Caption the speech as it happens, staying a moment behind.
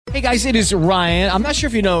Hey guys, it is Ryan. I'm not sure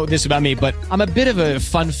if you know this about me, but I'm a bit of a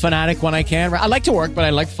fun fanatic when I can. I like to work, but I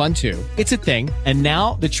like fun too. It's a thing. And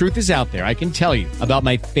now the truth is out there. I can tell you about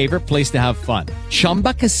my favorite place to have fun.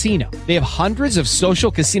 Chumba Casino. They have hundreds of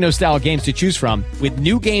social casino style games to choose from with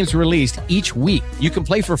new games released each week. You can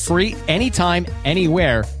play for free anytime,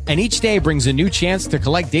 anywhere. And each day brings a new chance to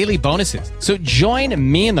collect daily bonuses. So join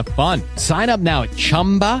me in the fun. Sign up now at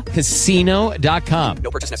ChumbaCasino.com.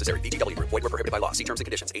 No purchase necessary. VGW. Void where prohibited by law. See terms and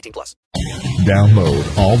conditions. 18+.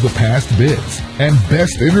 Download all the past bits and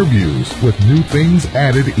best interviews with new things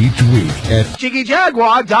added each week at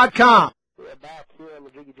JiggyJaguar.com. We're back here on the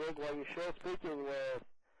Jiggy Jaguar show, speaking with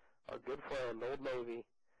our good friend, Old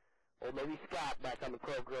Navy Scott, back on the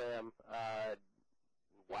program.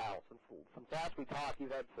 Wow, since last we talked,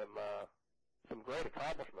 you've had some great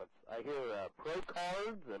accomplishments. I hear pro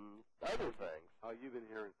cards and other things. Oh, you've been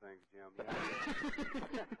hearing things, Jim. Yeah.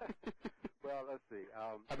 Well, let's see.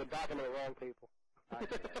 I've been talking to the wrong people. Well,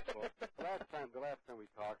 the last time we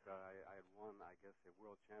talked, I had won, I guess, a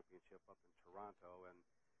world championship up in Toronto, and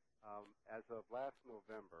as of last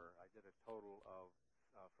November, I did a total of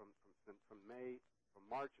from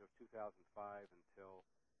March of 2005 until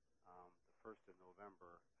the 1st of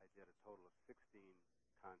November, I did a total of 16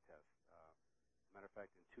 contests. Matter of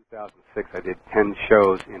fact, in 2006, I did 10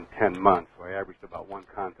 shows in 10 months, so I averaged about one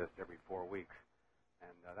contest every 4 weeks.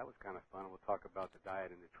 And that was kind of fun. We'll talk about the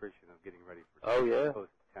diet and nutrition of getting ready for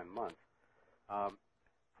those 10 months.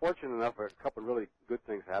 Fortunate enough, a couple of really good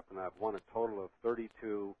things happened. I've won a total of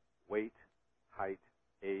 32 weight, height,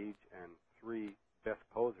 age, and 3 best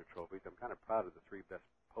poser trophies. I'm kind of proud of the 3 best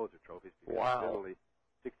poser trophies because generally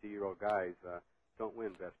 60-year-old guys don't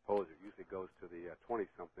win best poser. It usually goes to the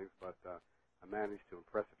 20-somethings, but I managed to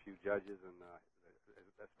impress a few judges, and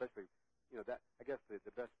especially, that I guess the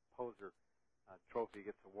best poser trophy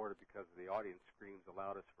gets awarded because the audience screams the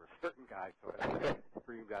loudest for a certain guy, so I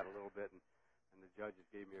screamed out a little bit, and the judges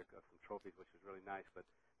gave me some trophies, which was really nice. But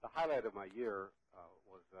the highlight of my year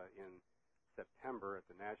was in September at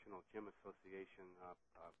the National Gym Association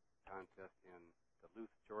contest in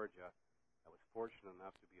Duluth, Georgia. I was fortunate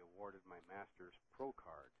enough to be awarded my Master's Pro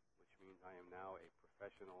Card, which means I am now a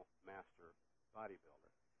professional master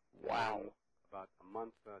bodybuilder. Wow. And about 2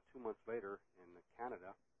 months later in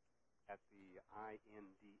Canada, at the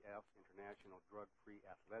INDF, International Drug-Free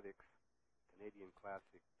Athletics Canadian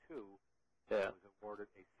Classic 2, I was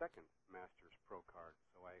awarded a second Master's Pro Card.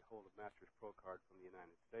 So I hold a Master's Pro Card from the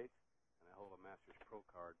United States, and I hold a Master's Pro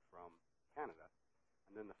Card from Canada.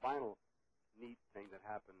 And then the final neat thing that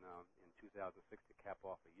happened in 2006 to cap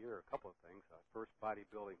off a year, a couple of things.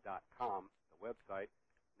 Firstbodybuilding.com, the website,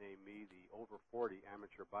 named me the over 40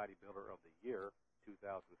 Amateur Bodybuilder of the Year,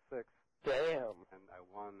 2006. Damn. And I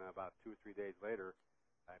won about 2 or 3 days later.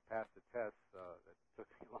 I passed the test. It took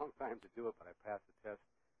me a long time to do it, but I passed the test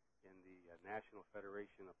in the National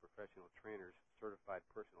Federation of Professional Trainers Certified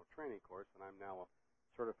Personal Training course, and I'm now a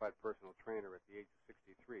certified personal trainer at the age of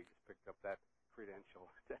 63. Just picked up that credential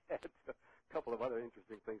to add to a couple of other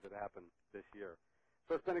interesting things that happened this year.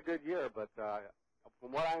 So it's been a good year, but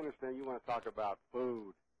from what I understand, you want to talk about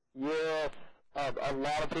food. Yes, a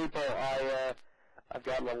lot of people. I've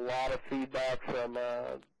gotten a lot of feedback from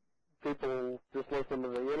people just listening to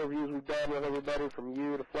the interviews we've done with everybody, from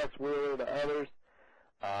you to Flex Wheeler to others.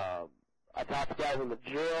 I talk to guys in the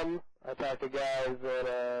gym. I talk to guys at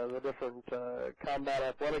the different combat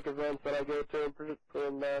athletic events that I go to and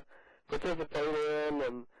participate in,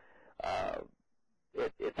 and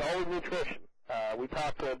it's always nutrition. We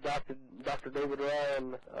talked to Dr. David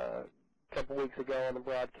Ryan a couple weeks ago on the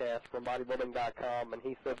broadcast from bodybuilding.com, and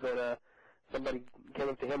he said that somebody came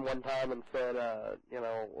up to him one time and said,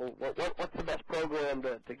 what's the best program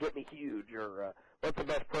to get me huge, or what's the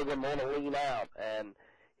best program I want to lean out? And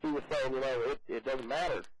he was saying, it doesn't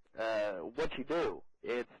matter what you do.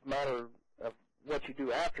 It's a matter of what you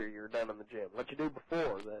do after you're done in the gym, what you do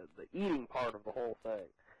before, the eating part of the whole thing.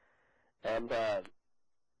 And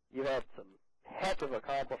you've had some heck of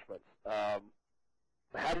accomplishments. How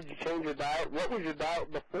did you change your diet? What was your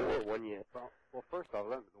diet before when you... Well, first off,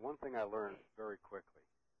 the one thing I learned very quickly,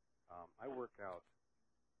 I work out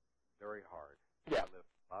very hard. Yeah. I lift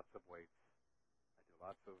lots of weights. I do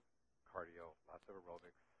lots of cardio, lots of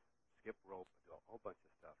aerobics, skip rope, I do a whole bunch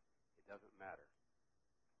of stuff. It doesn't matter.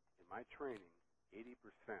 In my training, 80%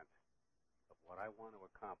 of what I want to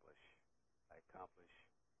accomplish, I accomplish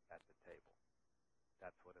at the table.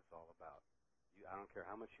 That's what it's all about. I don't care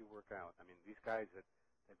how much you work out. I mean, these guys that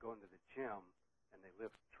go into the gym and they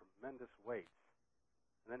lift tremendous weights,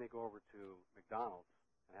 and then they go over to McDonald's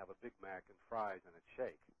and have a Big Mac and fries and a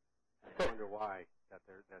shake. And I wonder why that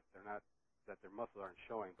that their muscles aren't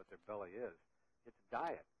showing, but their belly is. It's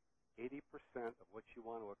diet. 80% of what you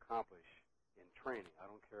want to accomplish in training,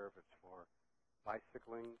 I don't care if it's for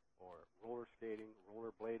bicycling or roller skating,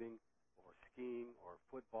 rollerblading, or skiing, or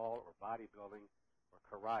football, or bodybuilding, or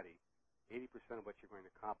karate, 80% of what you're going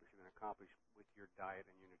to accomplish, with your diet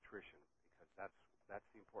and your nutrition, because that's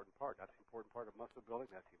the important part. That's the important part of muscle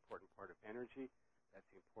building. That's the important part of energy. That's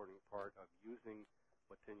the important part of using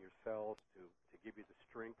what's in your cells to give you the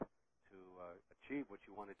strength to achieve what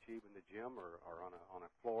you want to achieve in the gym or on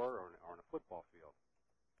a floor or on a football field.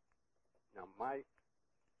 Now, I'm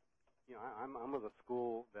of the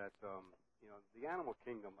school that the animal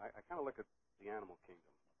kingdom. I kind of look at the animal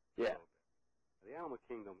kingdom a little bit. The animal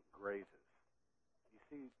kingdom grazes. You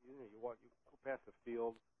see, you go past the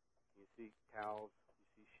field, you see cows, you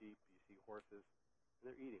see sheep, you see horses, and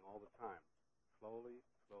they're eating all the time, slowly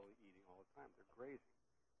eating all the time. They're grazing.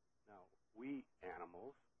 Now, we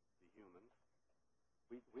animals, the humans,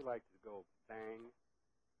 we like to go bang,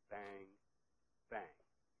 bang, bang.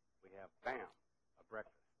 We have bam, a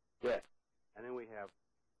breakfast. Yeah. And then we have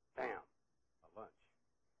bam, a lunch.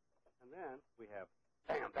 And then we have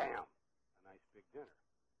bam, bam, a nice big dinner.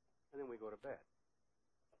 And then we go to bed.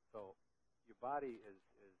 So your body is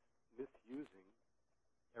misusing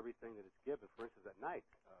everything that it's given. For instance, at night,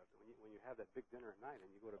 when you have that big dinner at night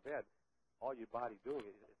and you go to bed, all your body doing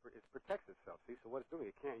is it protects itself. See, so what it's doing,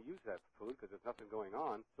 it can't use that food because there's nothing going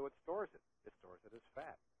on, so it stores it. It stores it as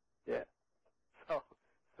fat. Yeah.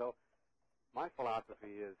 So my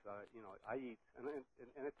philosophy is, I eat, and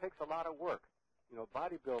it takes a lot of work.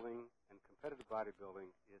 Bodybuilding and competitive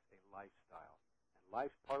bodybuilding is a lifestyle, and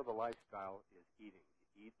part of the lifestyle is eating.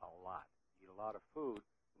 You eat a lot. You eat a lot of food.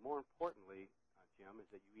 More importantly, Jim, is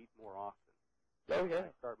that you eat more often. Oh yeah.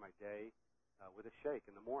 I start my day with a shake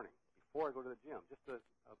in the morning before I go to the gym. Just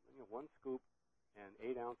one scoop and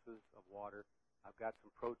 8 ounces of water. I've got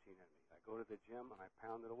some protein in me. I go to the gym and I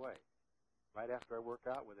pound it away. Right after I work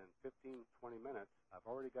out, within 15, 20 minutes, I've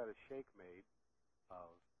already got a shake made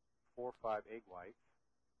of 4 or 5 egg whites,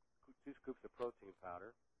 2 scoops of protein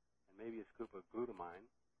powder, and maybe a scoop of glutamine,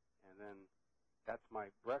 and then that's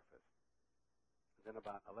my breakfast. And then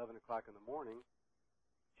about 11 o'clock in the morning,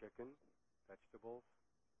 chicken, vegetables,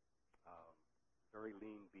 very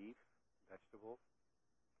lean beef, vegetables.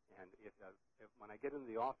 And if when I get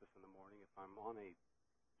into the office in the morning, if I'm on a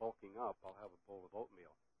bulking up, I'll have a bowl of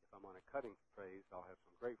oatmeal. If I'm on a cutting phase, I'll have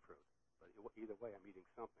some grapefruit. But either way, I'm eating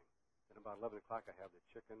something. Then about 11 o'clock, I have the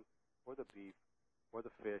chicken or the beef or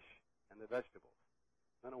the fish and the vegetables.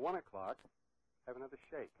 Then at 1 o'clock, have another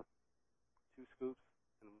shake, 2 scoops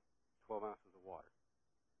and 12 ounces of water.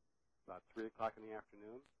 About 3 o'clock in the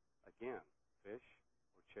afternoon, again, fish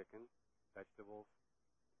or chicken, vegetables,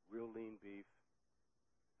 real lean beef,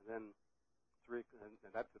 and then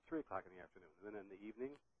and that's at 3 o'clock in the afternoon. And then in the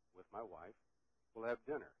evening, with my wife, we'll have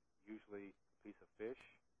dinner, usually a piece of fish,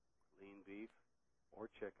 lean beef, or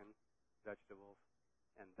chicken, vegetables,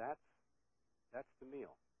 and that's the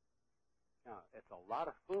meal. Now, it's a lot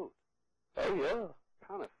of food. Oh yeah. A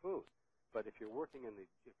ton of food. But if you're working in the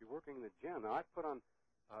gym, now I put on,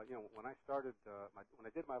 when I started, when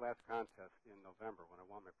I did my last contest in November, when I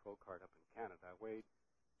won my pro card up in Canada, I weighed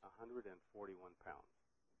 141 pounds.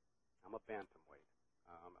 I'm a bantamweight.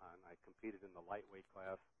 I competed in the lightweight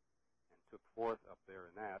class and took 4th up there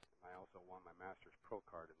in that. And I also won my master's pro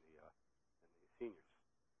card in the seniors.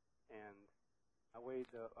 And I weighed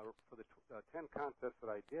for the 10 contests that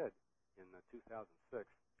I did in 2006.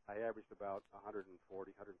 I averaged about 141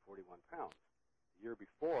 pounds. The year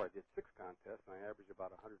before, I did 6 contests, and I averaged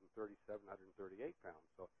about 137, 138 pounds.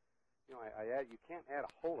 So, you can't add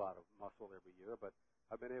a whole lot of muscle every year, but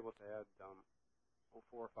I've been able to add 4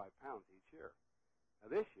 or 5 pounds each year. Now,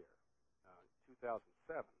 this year,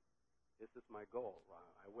 2007, this is my goal.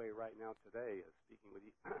 I weigh right now today, speaking with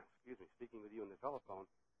you, speaking with you on the telephone,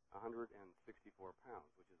 164 pounds,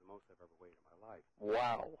 which is the most I've ever weighed in my life.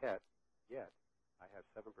 Wow. Yet, I have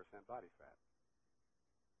 7% body fat.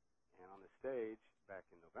 And on the stage, back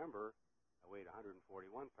in November, I weighed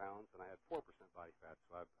 141 pounds, and I had 4% body fat.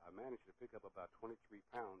 So I managed to pick up about 23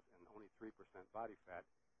 pounds and only 3% body fat.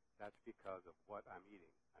 That's because of what I'm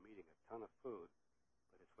eating. I'm eating a ton of food,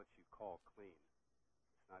 but it's what you call clean.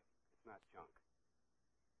 It's not junk.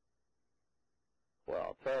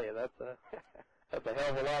 Well, I'll tell you, that's a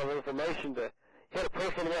hell of a lot of information to hit a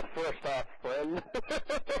person with first off, friend.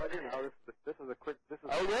 Well, this is a quick.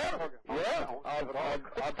 Oh yeah, yeah.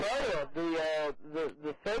 I'll tell you,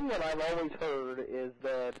 the thing that I've always heard is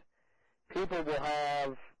that people will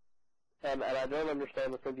have, and I don't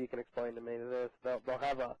understand this. Maybe you can explain to me this. They'll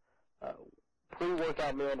have a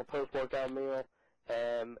pre-workout meal and a post-workout meal,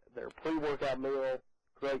 and their pre-workout meal,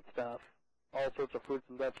 great stuff, all sorts of fruits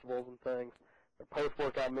and vegetables and things. Their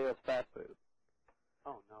post-workout meal is fast food.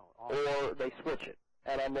 Oh, no. Awesome. Or they switch it.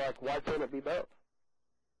 And I'm like, why can't it be both?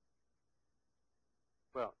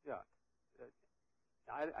 Well, yeah.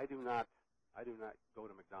 I do not go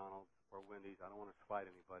to McDonald's or Wendy's. I don't want to spite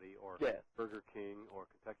anybody, or Burger King or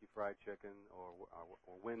Kentucky Fried Chicken or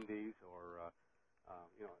Wendy's or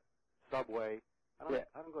Subway. I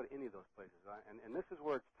don't go to any of those places. And this is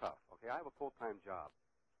where it's tough. Okay, I have a full-time job.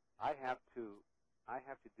 I have to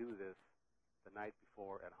do this the night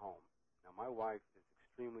before at home. Now, my wife is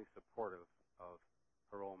extremely supportive of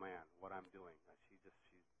her old man, what I'm doing.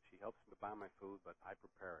 She helps me buy my food, but I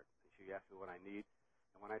prepare it. And she asks me what I need.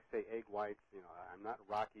 And when I say egg whites, I'm not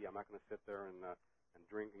Rocky. I'm not going to sit there and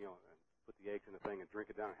drink, and put the eggs in the thing and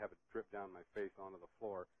drink it down and have it drip down my face onto the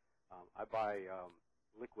floor. I buy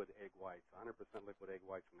liquid egg whites, 100% liquid egg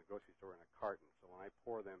whites from the grocery store in a carton. So when I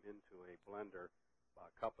pour them into a blender,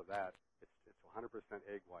 a cup of that, it's 100%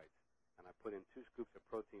 egg whites. And I put in 2 scoops of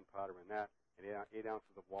protein powder in that and 8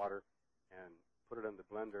 ounces of water and put it in the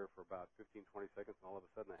blender for about 15, 20 seconds, and all of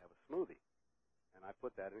a sudden I have a smoothie. And I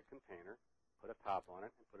put that in a container, put a top on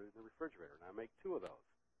it, and put it in the refrigerator. And I make 2 of those,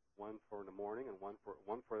 one for in the morning and one for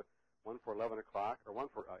 11 o'clock, or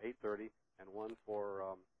one for 8:30, and one for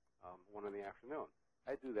one in the afternoon.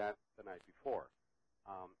 I do that the night before.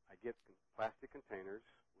 I get plastic containers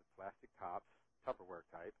with plastic tops, Tupperware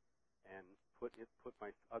type, and put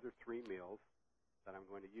my other 3 meals that I'm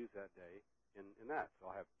going to use that day in that.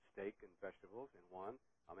 So I'll have steak and vegetables in one.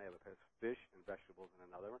 I may have a piece of fish and vegetables in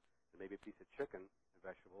another one, and maybe a piece of chicken and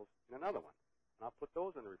vegetables in another one. And I'll put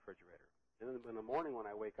those in the refrigerator. Then in the morning when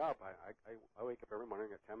I wake up, I wake up every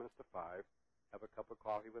morning at 10 minutes to 5, have a cup of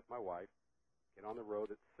coffee with my wife, get on the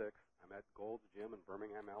road at 6. I'm at Gold's Gym in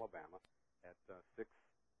Birmingham, Alabama at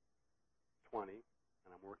 6:20, and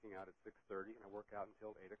I'm working out at 6:30, and I work out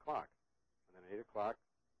until 8 o'clock. And then 8 o'clock,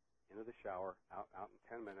 into the shower, out in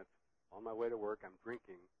 10 minutes. On my way to work, I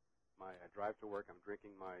drive to work, I'm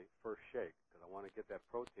drinking my first shake because I want to get that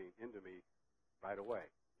protein into me right away,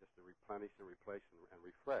 just to replenish and replace and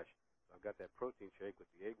refresh. So I've got that protein shake with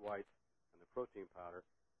the egg whites and the protein powder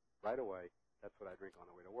right away. That's what I drink on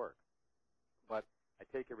the way to work. But I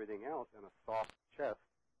take everything else in a soft chest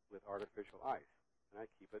with artificial ice, and I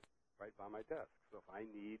keep it right by my desk. So if I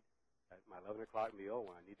need, at my 11 o'clock meal,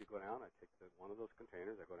 when I need to go down, I take one of those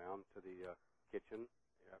containers, I go down to the kitchen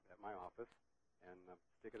at my office and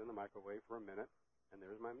stick it in the microwave for a minute, and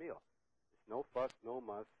there's my meal. It's no fuss, no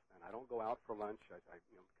muss, and I don't go out for lunch.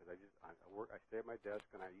 Because I work, I stay at my desk,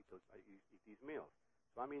 and I eat these meals.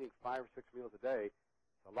 So I'm eating 5 or 6 meals a day.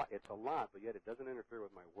 It's a lot, but yet it doesn't interfere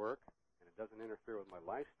with my work, and it doesn't interfere with my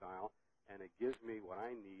lifestyle, and it gives me what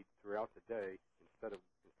I need throughout the day instead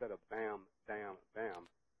of bam, bam, bam.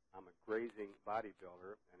 I'm a grazing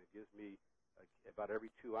bodybuilder, and it gives me about every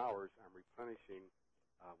 2 hours I'm replenishing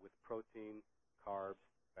with protein, carbs,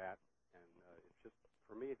 fat, and it's just,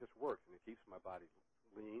 for me, it just works, and it keeps my body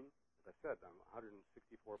lean. As I said, I'm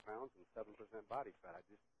 164 pounds and 7% body fat. I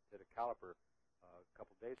just did a caliper a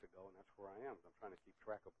couple days ago, and that's where I am. I'm trying to keep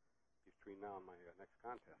track of between now and my next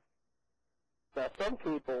contest. Now, some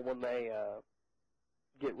people, when they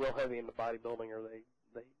get real heavy into bodybuilding, or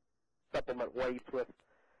they supplement weights with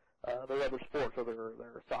their other sports, or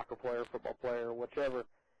they're a soccer player, football player, whichever,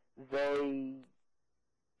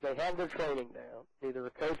 they have their training down. Either a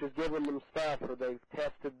coach has given them stuff, or they've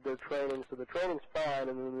tested their training, so the training's fine,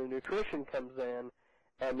 and then the nutrition comes in,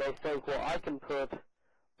 and they think, well, I can put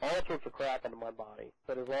all sorts of crap into my body,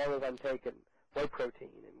 but as long as I'm taking whey protein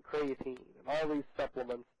and creatine and all these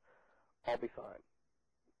supplements, I'll be fine.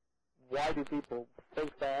 Why do people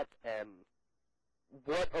think that, and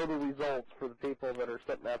what are the results for the people that are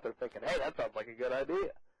sitting out there thinking, hey, that sounds like a good idea?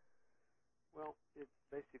 Well, it's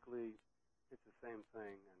basically, it's the same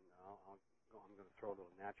thing, and I'm going to throw a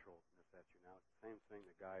little naturalness at you now. It's the same thing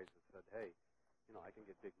the guys that said, hey, I can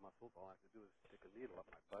get big muscles. All I have to do is stick a needle up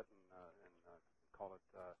my butt and call it,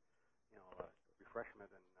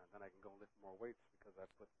 refreshment, and then I can go lift more weights because I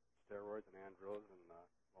put steroids and andros, and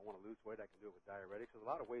if I want to lose weight, I can do it with diuretics. There's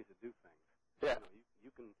a lot of ways to do things. Yeah.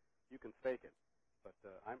 You can fake it, but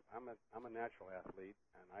I'm a natural athlete,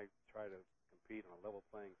 and I try to compete on a level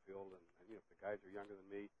playing field. And if the guys are younger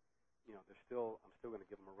than me, I'm still going to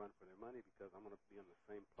give them a run for their money because I'm going to be on the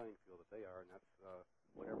same playing field that they are, and that's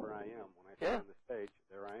whatever I am. When I stand on the stage,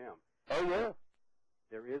 there I am. Oh yeah.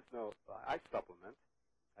 There is no. I supplement.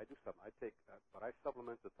 I do supplement. But I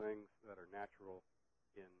supplement the things that are natural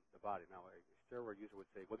in the body. Now, a steroid user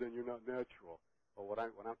would say, "Well, then you're not natural." Well, what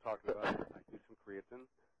I'm talking about is I do some creatine,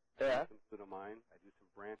 Yeah. I do some glutamine. I do some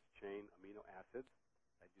branched chain amino acids.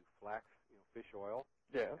 I do flax, fish oil.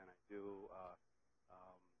 Yeah. And I do,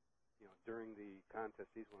 during the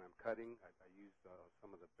contest season when I'm cutting, I use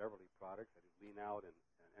some of the Beverly products. I do Lean Out and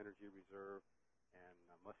Energy Reserve and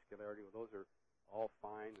Muscularity. Well, those are all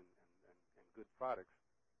fine and good products.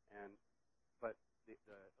 But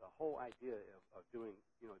the whole idea of doing,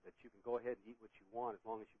 that you can go ahead and eat what you want as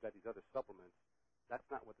long as you've got these other supplements, that's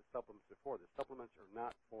not what the supplements are for. The supplements are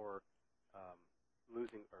not for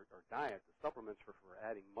losing or diet. The supplements are for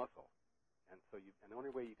adding muscle. And the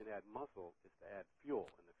only way you can add muscle is to add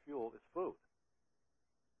fuel, and the fuel is food.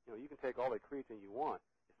 You can take all the creatine you want.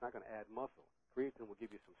 It's not going to add muscle. Creatine will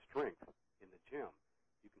give you some strength in the gym.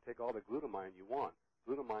 You can take all the glutamine you want.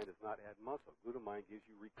 Glutamine does not add muscle. Glutamine gives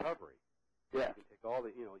you recovery. Yeah. You can take all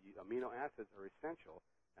the, amino acids are essential,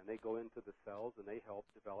 and they go into the cells, and they help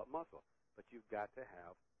develop muscle. But you've got to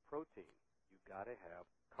have protein. You've got to have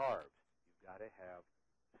carbs. You've got to have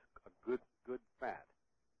a good fat.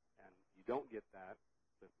 And you don't get that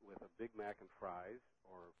with a Big Mac and fries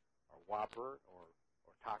or Whopper or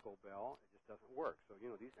Taco Bell. It just doesn't work. So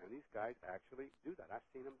these guys actually do that. I've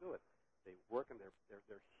seen them do it. They work and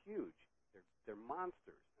they're huge. They're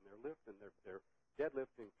monsters, and they're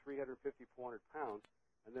deadlifting 350, 400 pounds,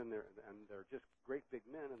 and then they're just great big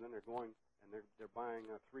men, and then they're going and they're buying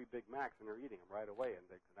 3 Big Macs and they're eating them right away, and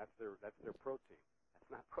that's their protein.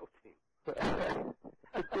 That's not protein.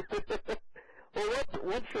 Well,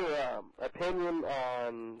 what's your opinion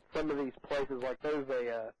on some of these places? Like there's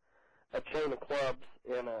a chain of clubs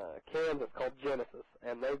in Kansas called Genesis,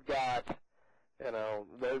 and they've got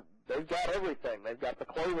they've got everything. They've got the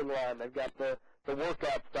clothing line, they've got the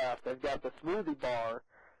workout stuff, they've got the smoothie bar.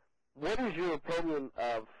 What is your opinion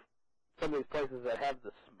of some of these places that have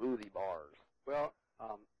the smoothie bars? Well,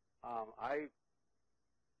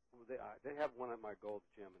 they have one at my Gold's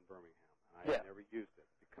Gym in Birmingham, and I never used it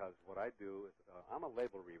because what I do is I'm a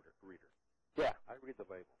label reader. Yeah. I read the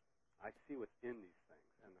label. I see what's in these things,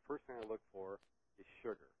 and the first thing I look for is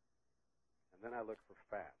sugar, and then I look for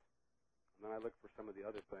fat, and then I look for some of the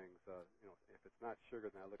other things. If it's not sugar,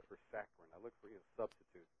 then I look for saccharin. I look for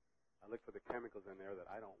substitutes. I look for the chemicals in there that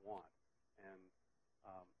I don't want, and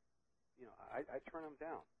I turn them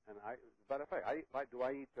down. And but if do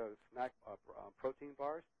I eat snack protein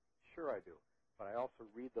bars? Sure, I do. But I also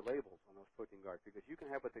read the labels on those protein bars because you can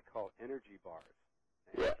have what they call energy bars.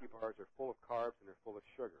 And energy bars are full of carbs and they're full of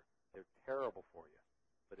sugar. They're terrible for you.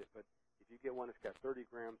 But if you get one that's got 30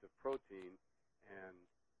 grams of protein and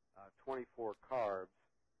 24 carbs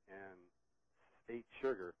and 8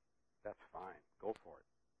 sugar, that's fine. Go for it.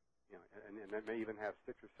 And that may even have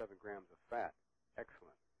 6 or 7 grams of fat.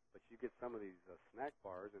 Excellent. But you get some of these snack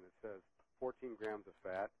bars and it says 14 grams of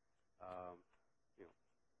fat,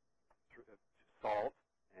 salt,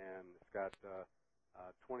 and it's got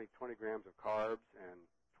 20 grams of carbs and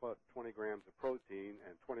 20 grams of protein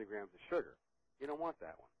and 20 grams of sugar. You don't want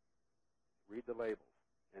that one. Read the labels.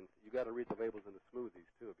 And you got to read the labels in the smoothies,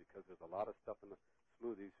 too, because there's a lot of stuff in the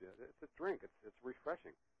smoothies. It's a drink. It's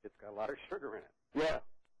refreshing. It's got a lot of sugar in it. Yeah.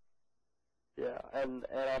 Yeah, and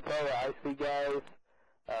I'll tell you, I see guys,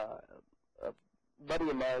 a buddy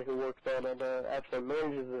of mine who works on it, actually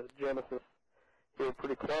manages a Genesis here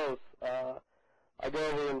pretty close. I go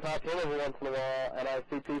over and talk to him every once in a while, and I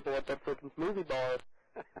see people at that freaking smoothie bar,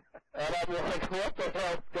 and I'm like, what the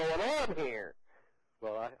hell's going on here?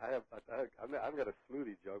 Well, I've got a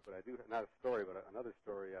smoothie joke, but I do not a story, but another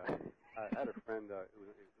story. I had a friend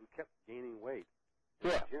who kept gaining weight in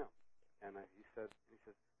the gym, and he says,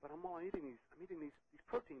 but I'm eating these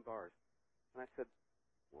protein bars, and I said,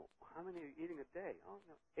 well, how many are you eating a day? Oh,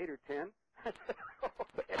 no, 8 or 10. I said,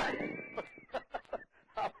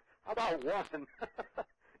 how about one?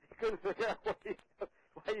 He couldn't figure out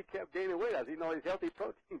why you kept gaining weight. I was eating all these healthy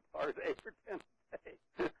protein bars, 8 or 10 a day.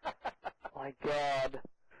 My God.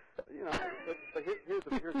 But here's the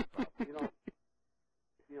problem.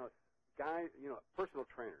 Guys, personal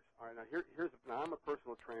trainers. All right, now I'm a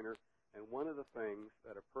personal trainer, and one of the things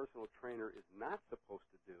that a personal trainer is not supposed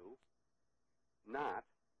to do,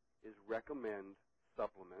 is recommend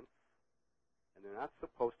supplements, and they're not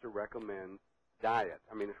supposed to recommend diet.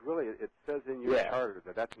 I mean, it says in your charter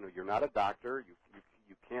that you're not a doctor.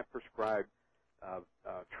 You can't prescribe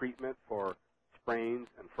treatment for sprains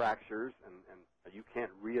and fractures, and you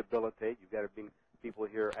can't rehabilitate. You've got to bring people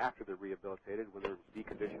here after they're rehabilitated when they're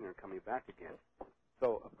deconditioned and coming back again.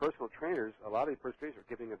 So personal trainers, a lot of these personal trainers are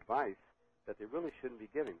giving advice that they really shouldn't be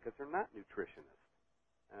giving because they're not nutritionists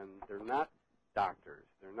and they're not doctors.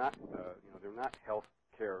 They're not they're not health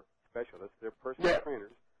care specialists. They're personal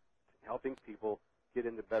trainers helping people get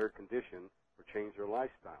into better condition or change their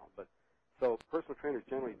lifestyle. But so personal trainers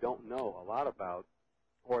generally don't know a lot about,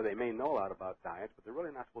 or they may know a lot about diets, but they're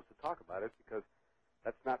really not supposed to talk about it because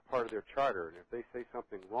that's not part of their charter. And if they say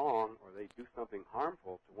something wrong or they do something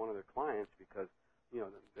harmful to one of their clients because,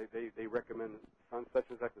 they recommend such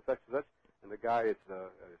and such and such and such, and the guy is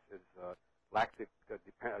lactic,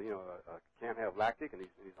 can't have lactic, and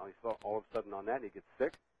he's all of a sudden on that, and he gets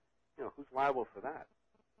sick. Who's liable for that?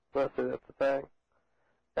 Well, see, that's the thing.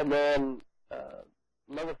 And then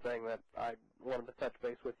another thing that I wanted to touch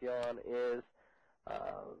base with you on is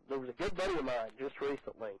there was a good buddy of mine just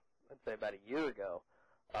recently, I'd say about a year ago.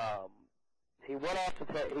 He went off to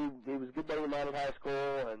he was a good buddy of mine in high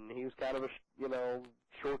school, and he was kind of a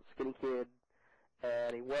short, skinny kid,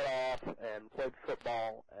 and he went off and played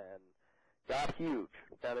football and got huge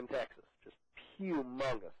down in Texas, just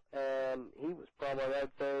humongous. And he was probably,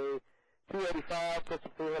 I'd say, 285, close to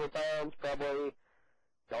 300 pounds, probably,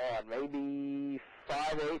 maybe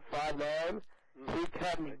 5'8", 5'9". He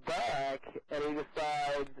comes back, and he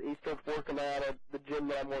decides, he starts working out at the gym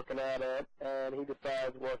that I'm working out at, and he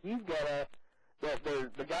decides, well, he's gonna,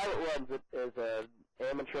 the guy that runs it is an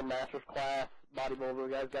amateur master's class bodybuilder.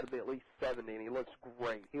 The guy's got to be at least 70, and he looks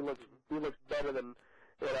great. He looks better than,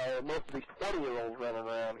 most of these 20-year-olds running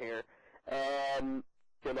around here. And,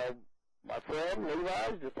 my friend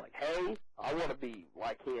Levi's just like, hey, I want to be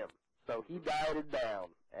like him. So he dieted down,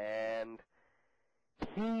 and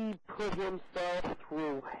he put himself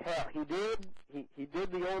through hell. He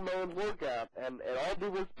did the old man's workout, and all due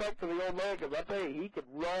respect to the old man, because I tell you, he could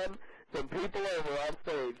run some people over on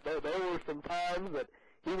stage. There were some times that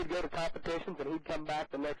he would go to competitions, and he'd come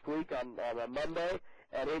back the next week on a Monday,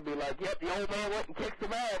 and he'd be like, yep, the old man went and kicked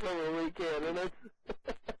some ass over the weekend, and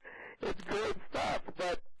it's good stuff.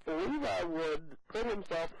 But Levi would put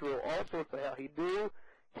himself through all sorts of hell. He'd do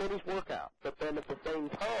Kenny's workout, but then at the same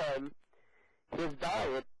time, his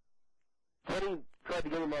diet, Kenny tried to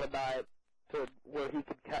get him on a diet to where he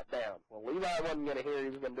could cut down. Well, Levi wasn't going to hear. He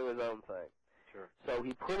was going to do his own thing. Sure. So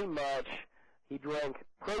he drank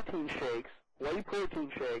protein shakes, whey protein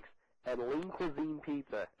shakes, and lean cuisine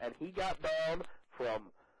pizza, and he got down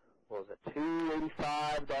from,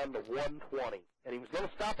 285 down to 120, and he was going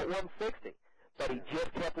to stop at 160, but he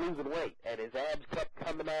just kept losing weight, and his abs kept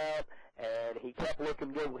coming out, and he kept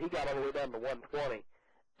looking good. He got all the way down to 120,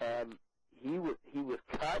 and he was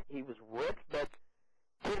cut, he was ripped, but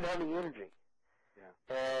he didn't have any energy.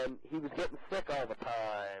 Yeah. And he was getting sick all the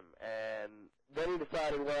time, and then he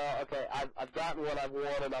decided, well, okay, I've gotten what I've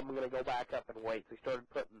wanted, I'm going to go back up in weight. So he started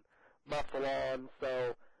putting muscle on,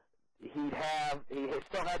 so he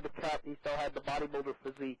still had the cut, he still had the bodybuilder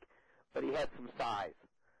physique, but he had some size.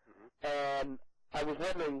 Mm-hmm. And I was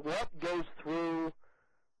wondering what goes through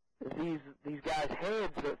these guys'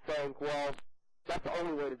 heads that think, well, that's the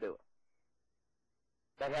only way to do it.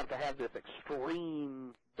 They have to have this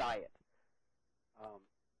extreme diet.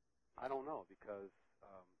 I don't know, because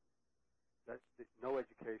that's no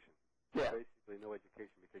education. Yeah. Basically, no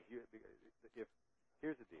education, because here's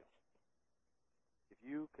the deal.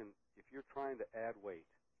 If you're trying to add weight,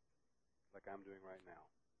 like I'm doing right now,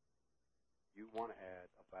 you want to add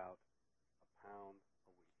about a pound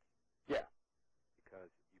a week. Yeah. Because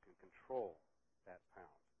you can control that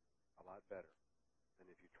pound a lot better than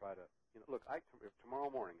if you try to. Look, if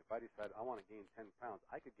tomorrow morning, if I decide I want to gain 10 pounds,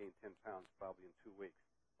 I could gain 10 pounds probably in 2 weeks.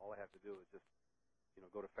 All I have to do is just,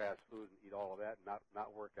 go to fast food and eat all of that, and not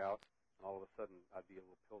work out, and all of a sudden I'd be a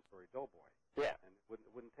little Pillsbury doughboy. Yeah. And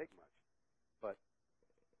it wouldn't take much. But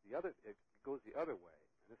it goes the other way,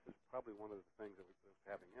 and this is probably one of the things that was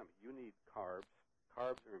having him. You need carbs.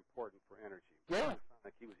 Carbs are important for energy. Yeah. It didn't sound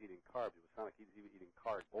like he was eating carbs. It would sound like he was eating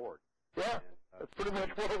cardboard. Yeah. And, that's pretty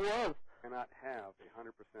much what it was. Cannot have a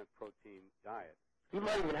 100% protein diet. He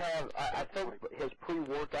might even have, I think his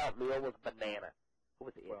pre-workout meal was banana.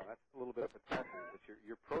 What was it? Well, that's a little bit of potassium, but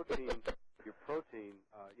your protein,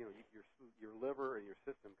 your liver and your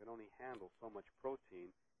system can only handle so much protein,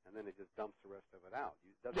 and then it just dumps the rest of it out.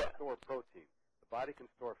 It doesn't store protein. The body can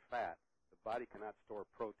store fat. The body cannot store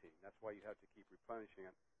protein. That's why you have to keep replenishing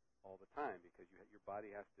it all the time, because your body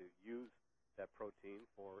has to use that protein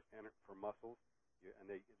for muscles, and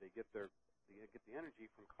they get the energy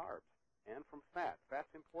from carbs and from fat. Fat's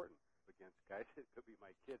important. Against guys, it could be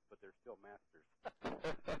my kids, but they're still masters.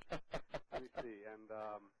 Let me see. And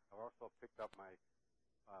I've also picked up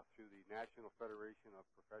through the National Federation of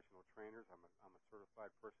Professional Trainers. I'm a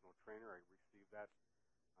certified personal trainer. I received that.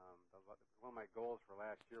 One of my goals for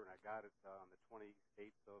last year, and I got it on the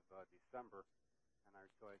 28th of December. And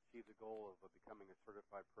so I achieved the goal of becoming a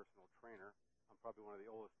certified personal trainer. I'm probably one of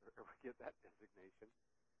the oldest to ever get that designation.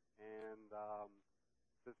 And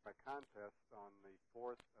since my contest on the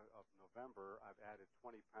 4th of November, I've added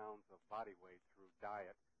 20 pounds of body weight through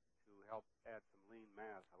diet to help add some lean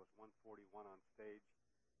mass. I was 141 on stage,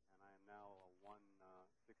 and I am now a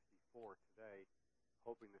 164 today,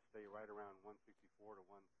 hoping to stay right around 164 to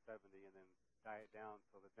 170, and then diet down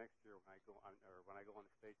so that next year when I go on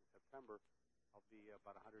the stage in September, I'll be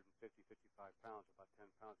about 150, 55 pounds, about 10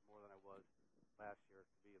 pounds more than I was last year,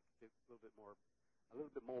 to be a little bit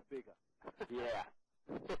more bigger. Yeah.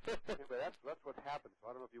 Anyway, that's what happened. So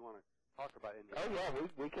I don't know if you want to talk about it. Oh yeah,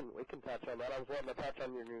 we can touch on that. I was wanting to touch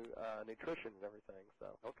on your new nutrition and everything.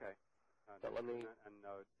 So okay. But let me.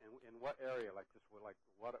 In what area? Like just what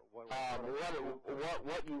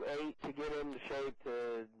you ate to get into shape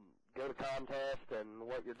to go to contest, and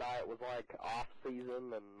what your diet was like off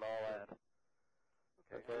season and all that.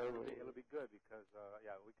 Okay. It'll be good because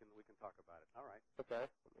yeah, we can talk about it. All right. Okay.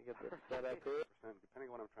 Let me get this set up here. Depending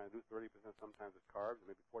on what I'm trying to do, 30% sometimes it's carbs,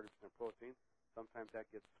 maybe 40% protein. Sometimes that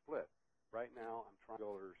gets split. Right now, I'm trying.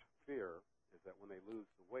 Bodybuilders' fear is that when they lose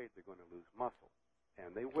the weight, they're going to lose muscle,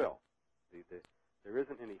 and they will. There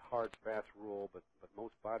isn't any hard, fast rule, but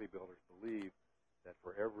most bodybuilders believe that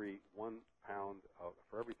for every 3 pounds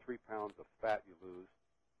of fat you lose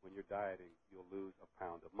when you're dieting, you'll lose a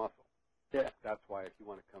pound of muscle. Yeah. That's why if you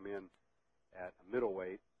want to come in at a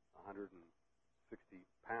middleweight, 160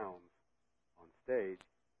 pounds on stage,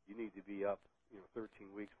 you need to be up, 13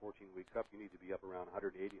 weeks, 14 weeks up. You need to be up around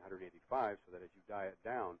 180, 185, so that as you diet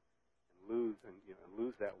down and lose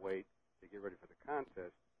that weight to get ready for the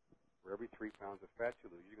contest, for every 3 pounds of fat you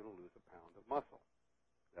lose, you're going to lose a pound of muscle.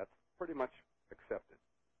 That's pretty much accepted.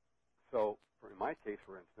 So, in my case,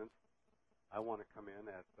 for instance, I want to come in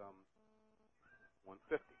at 150.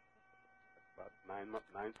 About 9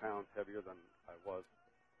 pounds heavier than I was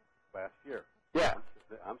last year. Yeah.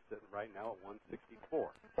 I'm sitting right now at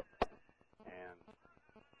 164. And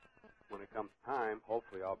when it comes time,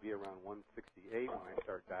 hopefully I'll be around 168 when I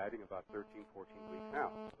start dieting, about 13, 14 weeks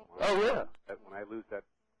now. When I lose that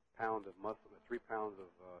pound of muscle, the 3 pounds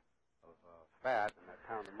of fat and that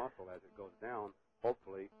pound of muscle as it goes down,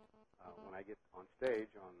 hopefully when I get on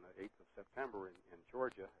stage on the 8th of September in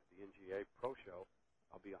Georgia at the NGA Pro Show,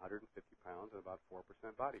 I'll be 150 pounds and about 4%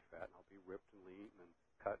 body fat, and I'll be ripped and lean and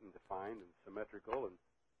cut and defined and symmetrical, and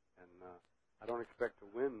I don't expect to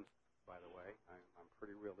win, by the way. I'm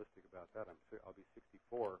pretty realistic about that. I'll be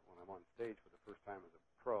 64 when I'm on stage for the first time as a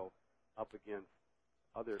pro, up against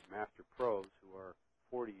other master pros who are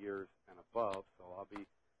 40 years and above, so I'll be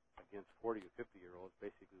against 40 or 50-year-olds,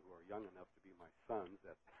 basically, who are young enough to be my sons.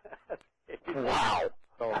 Wow!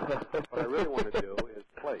 So what I really want to do is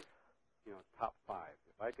place. Top 5.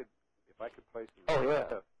 If I could place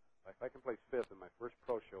fifth, if I can place fifth in my first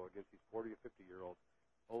pro show against these 40 or 50-year-olds,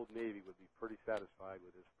 Old Navy would be pretty satisfied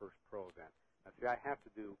with his first pro event. Now, see, I have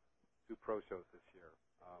to do 2 pro shows this year.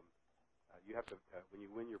 You have to, when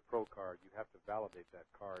you win your pro card, you have to validate that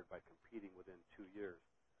card by competing within 2 years,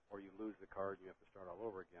 or you lose the card and you have to start all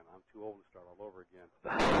over again. I'm too old to start all over again.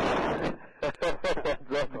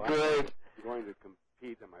 That's great. I'm going to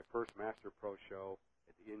compete in my first Master Pro show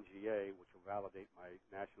at the NGA, which will validate my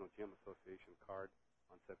National Gym Association card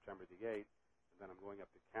on September the 8th. And then I'm going up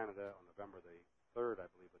to Canada on November the 3rd, I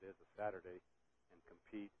believe it is, a Saturday, and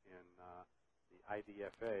compete in the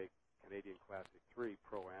IDFA Canadian Classic 3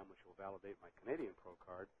 Pro-Am, which will validate my Canadian Pro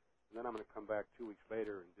card. And then I'm going to come back 2 weeks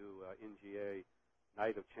later and do NGA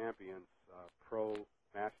Night of Champions Pro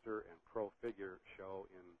Master and Pro Figure show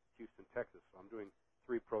in Houston, Texas. So I'm doing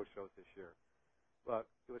 3 pro shows this year. But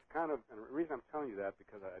it was kind of, and the reason I'm telling you that,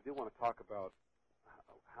 because I did want to talk about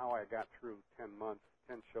how I got through 10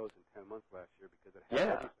 shows in 10 months last year, because it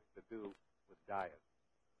had everything to do with diet.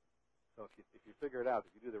 So if you figure it out,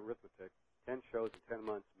 if you do the arithmetic, 10 shows in 10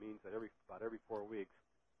 months means that about every 4 weeks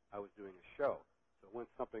I was doing a show. So it went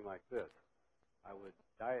something like this. I would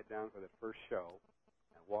diet down for the first show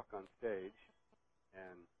and walk on stage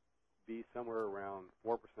and be somewhere around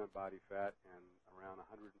 4% body fat and around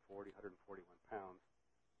 140, 141 pounds,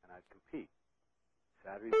 and I'd compete.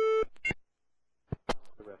 Saturday,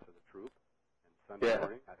 the rest of the troop, and Sunday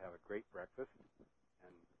morning I'd have a great breakfast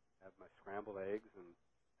and have my scrambled eggs and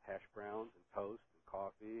hash browns and toast and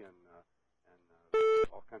coffee and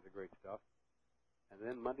all kinds of great stuff. And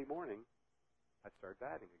then Monday morning, I'd start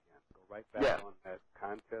dieting again. Go right back on that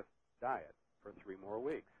contest diet for 3 more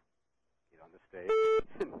weeks. Get on the stage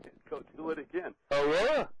and go do it again. Oh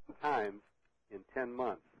yeah. Times in 10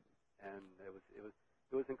 months, and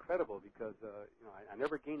it was incredible because I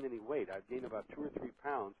never gained any weight. I'd gain about 2 or 3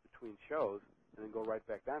 pounds between shows and then go right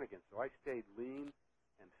back down again. So I stayed lean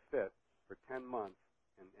and fit for 10 months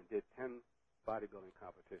and did 10 bodybuilding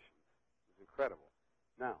competitions. It was incredible.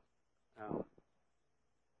 Now,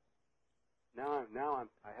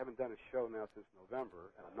 I haven't done a show now since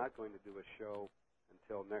November, and I'm not going to do a show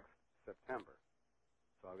until next September.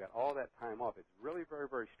 So I've got all that time off. It's really very,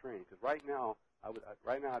 very strange because right now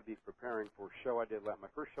I'd be preparing for a show I did last.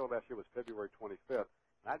 My first show last year was February 25th,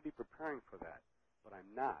 and I'd be preparing for that, but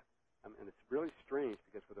I'm not. And it's really strange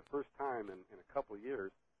because for the first time in a couple of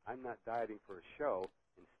years, I'm not dieting for a show.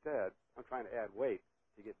 Instead, I'm trying to add weight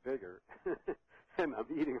to get bigger, and I'm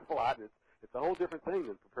eating a lot. And it's a whole different thing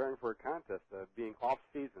than preparing for a contest, being off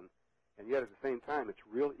season, and yet at the same time, it's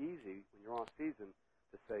real easy when you're off season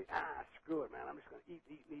to say, screw it, man, I'm just going to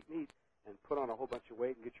eat, and put on a whole bunch of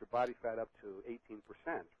weight and get your body fat up to 18%.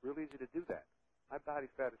 It's real easy to do that. My body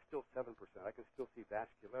fat is still 7%. I can still see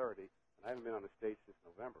vascularity, and I haven't been on the stage since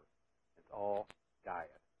November. It's all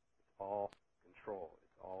diet. It's all control.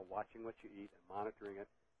 It's all watching what you eat and monitoring it,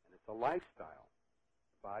 and it's a lifestyle.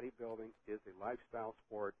 Bodybuilding is a lifestyle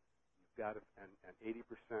sport. You've got to, and 80%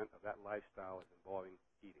 of that lifestyle is involving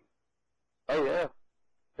eating. Oh, yeah.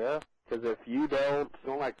 Yeah, because if you don't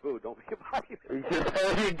like food, don't be a bodybuilder.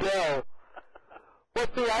 There you go. Well,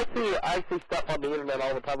 see, I see stuff on the internet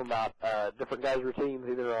all the time about different guys' routines,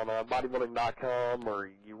 either on bodybuilding.com or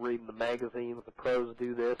you read in the magazines, the pros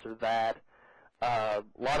do this or that. A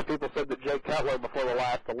lot of people said that Jay Cutler, before the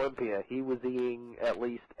last Olympia, he was eating at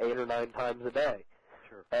least 8 or 9 times a day.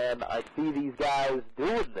 Sure. And I see these guys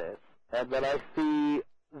doing this, and then I see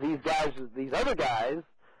these other guys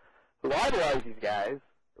who idolize these guys,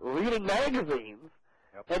 reading magazines,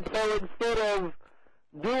 Yep. and so instead of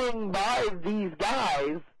doing by these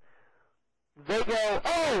guys, they go,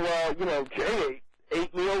 Jay ate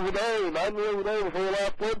 8 meals a day, 9 meals a day before the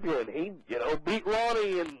last Olympia, and he, beat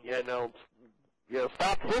Ronnie and,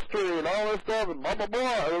 stopped history and all this stuff and blah, blah, blah.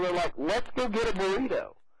 And they're like, let's go get a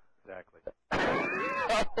burrito. Exactly. I'm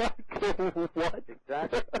like, what?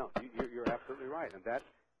 Exactly. No, you're absolutely right. And that,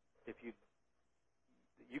 if you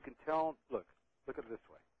can tell, look at it this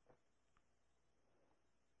way.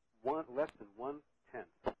 Less than 1/10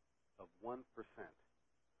 of 1%.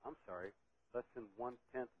 I'm sorry, less than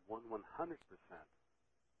 1/10, 1/100%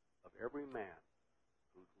 of every man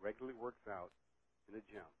who regularly works out in a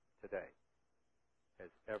gym today has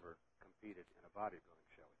ever competed in a bodybuilding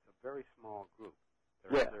show. It's a very small group.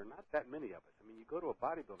 There are not that many of us. I mean, you go to a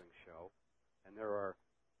bodybuilding show, and there are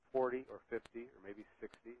 40 or 50 or maybe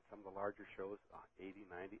 60, some of the larger shows, 80,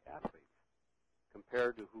 90 athletes,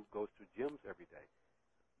 compared to who goes to gyms every day.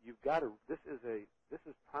 You've got to. This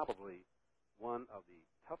is probably one of the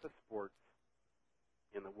toughest sports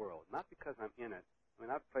in the world. Not because I'm in it. I mean,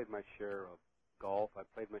 I've played my share of golf.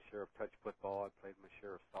 I've played my share of touch football. I've played my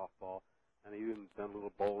share of softball, and I've even done a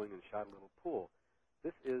little bowling and shot a little pool.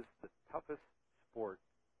 This is the toughest sport,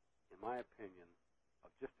 in my opinion, of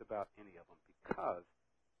just about any of them because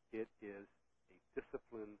it is a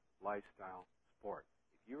disciplined lifestyle sport.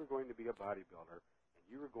 If you were going to be a bodybuilder and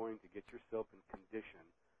you were going to get yourself in condition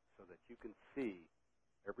so that you can see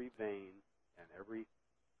every vein and every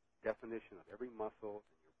definition of every muscle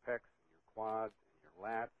in your pecs and your quads and your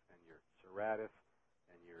lats and your serratus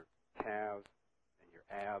and your calves and your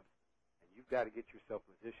abs, and you've got to get yourself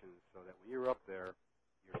positioned so that when you're up there,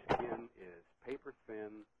 your skin is paper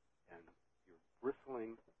thin and you're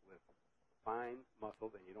bristling with fine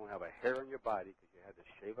muscles and you don't have a hair on your body because you had to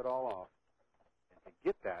shave it all off. And to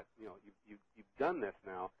get that, you've done this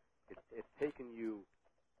now. It's taken you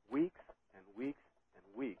weeks and weeks and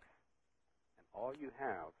weeks, and all you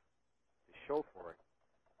have to show for it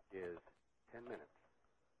is 10 minutes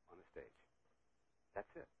on the stage.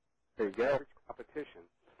 That's it. There you The go. average competition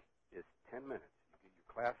is 10 minutes. Your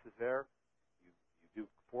class is there. You do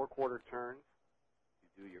 4 quarter turns.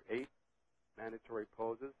 You do your 8 mandatory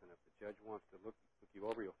poses, and if the judge wants to look you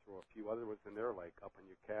over, you'll throw a few other ones in there, like up on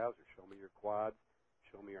your calves, or show me your quads,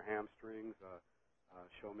 show me your hamstrings,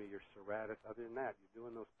 show me your serratus. Other than that, you're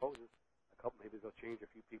doing those poses. Maybe they'll change a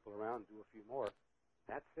few people around and do a few more.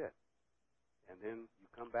 That's it. And then you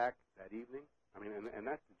come back that evening. I mean, and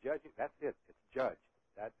that's the judging. That's it. It's judged.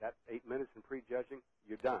 That 8 minutes in pre-judging,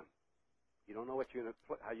 you're done. You don't know what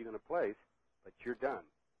how you're going to place, but you're done.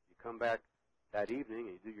 You come back that evening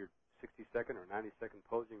and you do your 60-second or 90-second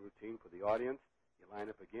posing routine for the audience. You line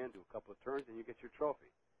up again, do a couple of turns, and you get your trophy.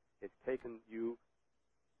 It's taken you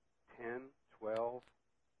 10, 12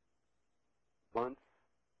 months,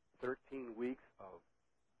 13 weeks of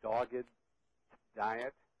dogged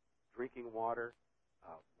diet, drinking water,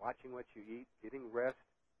 watching what you eat, getting rest,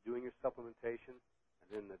 doing your supplementation,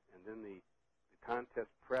 and then the contest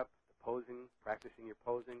prep, the posing, practicing your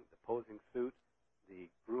posing, the posing suit, the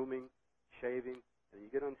grooming, shaving, and you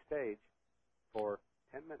get on stage for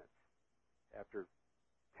 10 minutes after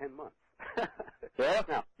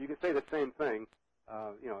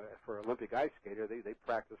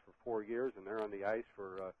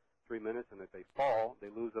 3 minutes, and if they fall, they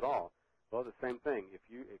lose it all. Well, the same thing. If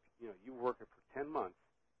you work it for 10 months,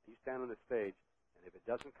 you stand on the stage, and if it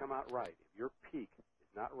doesn't come out right, if your peak is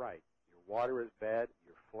not right, your water is bad,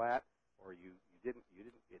 you're flat, or it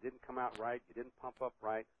didn't come out right, you didn't pump up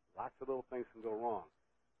right, lots of little things can go wrong.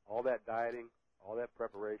 All that dieting, all that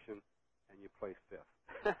preparation, and you place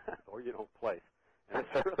fifth, or you don't place. And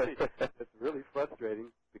it's really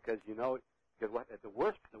frustrating because the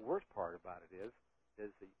worst part about it is that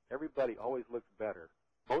everybody always looks better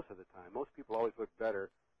most of the time. Most people always look better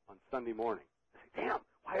on Sunday morning. They say, damn,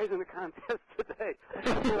 why isn't the contest today?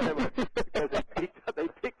 Because they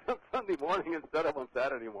peaked on Sunday morning instead of on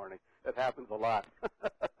Saturday morning. It happens a lot.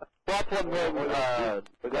 That's one thing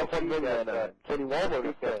that Kenny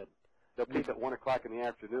Walbert said. They'll peak at 1 o'clock in the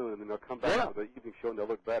afternoon, and then they'll come back to the evening show, and th'll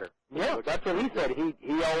look better. Yeah, that's what he said. He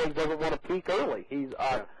always doesn't want to peak early.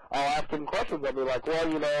 I'll ask him questions. I'll be like,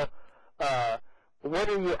 well, when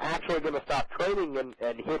are you actually going to stop training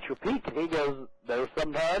and hit your peak? And he goes, there's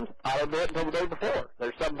sometimes I don't do it until the day before.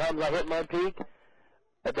 There's sometimes I hit my peak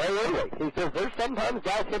a day early. He says there's sometimes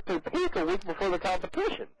guys hit their peak a week before the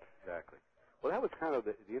competition. Exactly. Well, that was kind of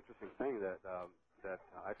the interesting thing that I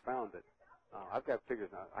found that I've got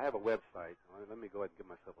figures now. I have a website. Let me go ahead and give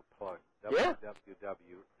myself a plug. Yeah.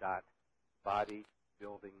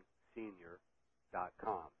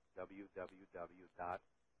 www.bodybuildingsenior.com.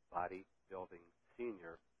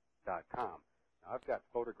 www.bodybuildingsenior.com. Now, I've got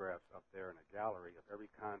photographs up there in a gallery of every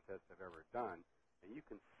contest I've ever done, and you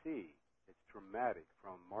can see it's dramatic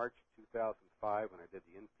from March 2005 when I did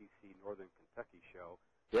the NPC Northern Kentucky show.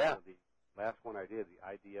 Yeah. The last one I did, the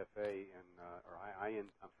IDFA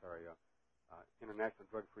International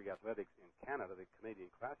Drug-Free Athletics in Canada, the Canadian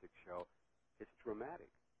Classic show, it's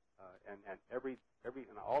dramatic. And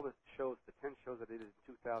all the shows, the 10 shows I did in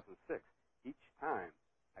 2006, each time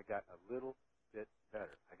I got a little bit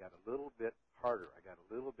better. I got a little bit harder. I got a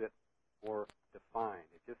little bit more defined.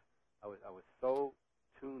 I was so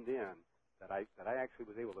tuned in that I actually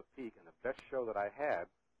was able to peak, and the best show that I had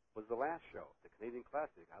was the last show, the Canadian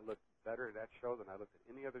Classic. I looked better at that show than I looked at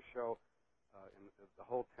any other show in the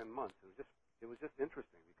whole 10 months. It was just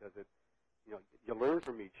interesting because you learn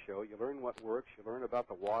from each show. You learn what works. You learn about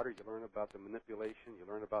the water. You learn about the manipulation. You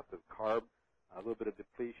learn about the carb, a little bit of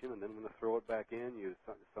depletion, and then when you throw it back in,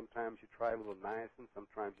 sometimes you try a little niacin,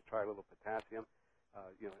 sometimes you try a little potassium,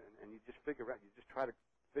 and you just figure out. You just try to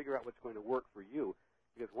figure out what's going to work for you.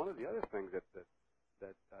 Because one of the other things that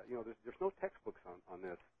there's no textbooks on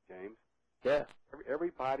this, James. Yeah.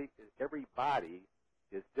 Everybody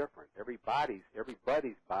is different. Everybody's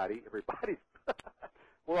body.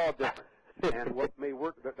 We're all different. And what may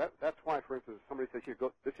work, that's why, for instance, if somebody says, here,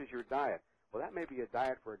 go, this is your diet. Well, that may be a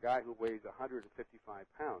diet for a guy who weighs 155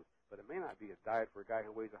 pounds, but it may not be a diet for a guy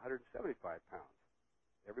who weighs 175 pounds.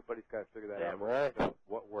 Everybody's got to figure that out. Right.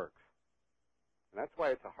 What works. And that's why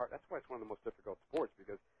it's one of the most difficult sports,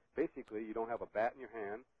 because basically you don't have a bat in your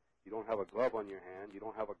hand, you don't have a glove on your hand, you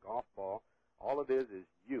don't have a golf ball. All it is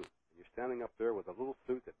you. And you're standing up there with a little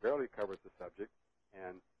suit that barely covers the subject,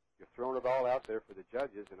 and you're throwing it all out there for the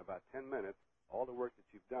judges in about 10 minutes, all the work that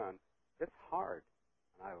you've done. It's hard,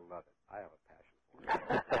 and I love it. I have a passion for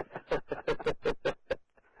it.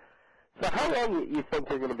 So how long you think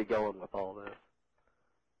they're going to be going with all this?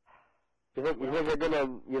 You think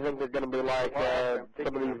they're going to be like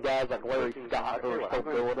some of these guys like Larry Scott who are still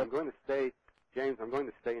doing it? I'm going to stay, James. I'm going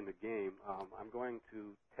to stay in the game. I'm going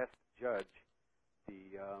to test judge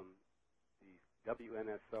the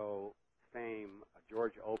WNSO Fame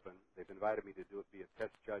Georgia Open. They've invited me to be a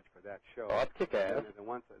test judge for that show. Oh, that's kick-ass.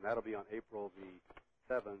 And that'll be on April the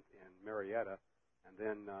 7th in Marietta. And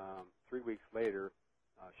then 3 weeks later,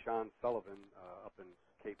 Sean Sullivan up in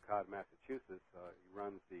Cape Cod, Massachusetts, he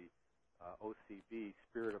runs the OCB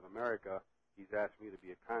Spirit of America. He's asked me to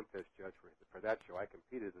be a contest judge for that show. I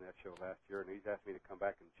competed in that show last year, and he's asked me to come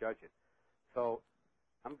back and judge it. So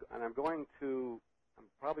I'm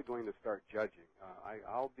probably going to start judging.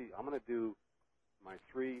 I'm going to do my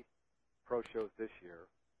 3 pro shows this year.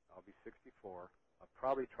 I'll be 64. I'll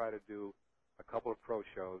probably try to do a couple of pro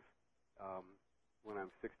shows when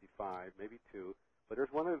I'm 65, maybe 2. But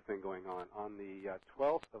there's one other thing going on. On the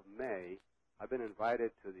 12th of May, I've been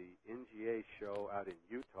invited to the NGA show out in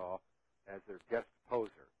Utah as their guest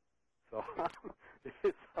poser. So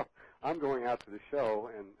I'm going out to the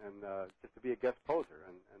show and just to be a guest poser.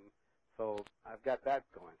 And so I've got that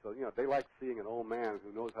going. So, they like seeing an old man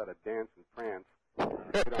who knows how to dance and prance.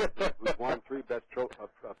 We've won 3 Best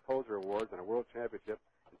Poser Awards and a World Championship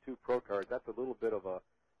and 2 pro cards. That's a little bit of a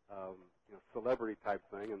celebrity type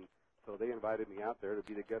thing. And So they invited me out there to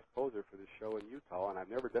be the guest poser for this show in Utah, and I've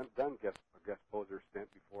never done a guest poser stint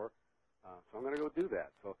before, so I'm going to go do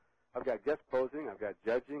that. So I've got guest posing, I've got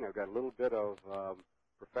judging, I've got a little bit of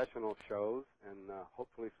professional shows, and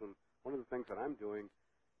hopefully one of the things that I'm doing,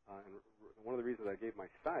 and one of the reasons I gave my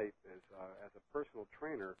site is as a personal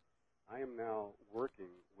trainer, I am now working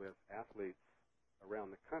with athletes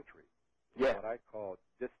around the country. Yeah. What I call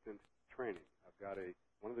distance training. I've got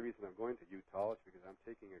one of the reasons I'm going to Utah is because I'm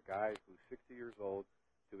taking a guy who's 60 years old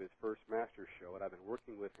to his first Masters show, and I've been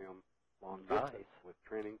working with him long distance with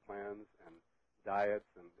training plans and diets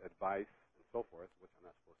and advice and so forth, which I'm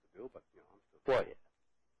not supposed to do, but I'm still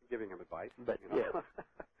giving him advice. But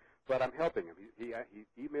But I'm helping him. He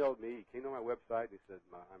emailed me. He came to my website and he said,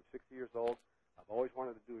 "I'm 60 years old. I've always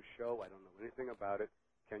wanted to do a show. I don't know anything about it.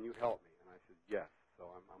 Can you help me?" And I said, "Yes." So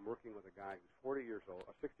I'm working with a guy who's 40 years old,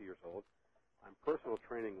 or 60 years old. I'm personal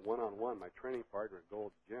training one-on-one. My training partner at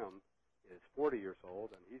Gold's Gym is 40 years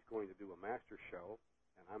old, and he's going to do a master show.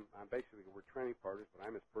 And I'm basically, we're training partners, but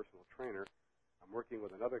I'm his personal trainer. I'm working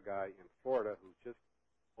with another guy in Florida who's just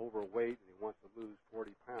overweight and he wants to lose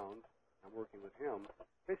 40 pounds. I'm working with him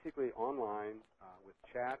basically online with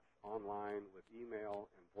chats, online with email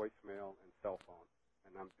and voicemail and cell phone.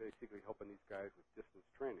 And I'm basically helping these guys with distance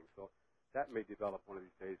training. So that may develop one of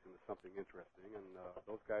these days into something interesting. And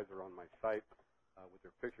those guys are on my site with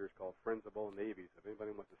their pictures called Friends of Old Navies. If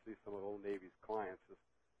anybody wants to see some of Old Navy's clients, just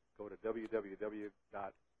go to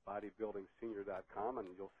www.bodybuildingsenior.com and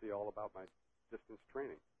you'll see all about my distance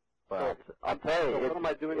training. Well, I'm telling you, what am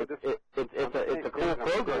I doing with this? It's a cool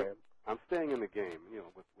program. I'm staying in the game,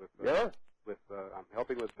 I'm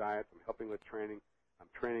helping with diets, I'm helping with training, I'm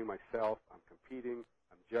training myself, I'm competing,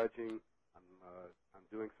 I'm judging,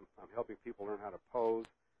 I'm helping people learn how to pose,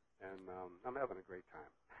 and I'm having a great time.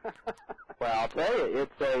 Well, I'll tell you,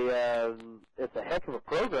 it's a heck of a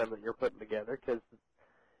program that you're putting together because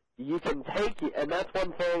you can take it, and that's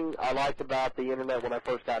one thing I liked about the internet when I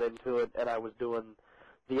first got into it, and I was doing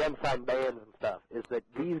the unsigned bands and stuff, is that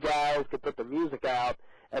these guys could put the music out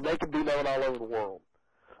and they could be known all over the world.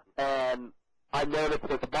 And I noticed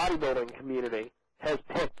that the bodybuilding community has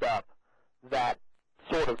picked up that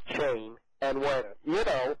sort of chain, and when, if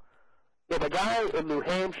a guy in New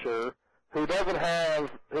Hampshire who doesn't have,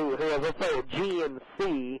 who has, let's say, a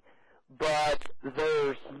GNC, but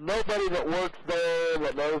there's nobody that works there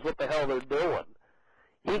that knows what the hell they're doing,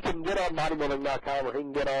 he can get on bodybuilding.com or he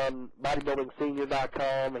can get on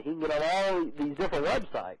bodybuildingsenior.com and he can get on all these different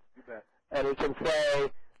websites. You bet. And he can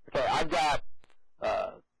say, okay, I've got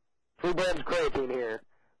 3 brands of creatine here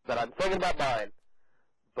that I'm thinking about buying,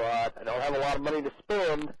 but I don't have a lot of money to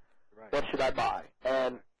spend. Right. What should I buy?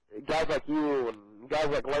 And guys like you and guys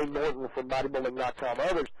like Lane Norton from bodybuilding.com,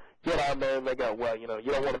 others, get on there and they go, well, you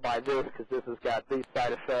don't want to buy this because this has got these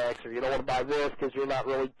side effects, or you don't want to buy this because you're not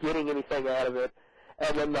really getting anything out of it.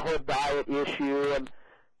 And then the whole diet issue, and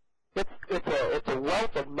it's a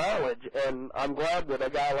wealth of knowledge, and I'm glad that a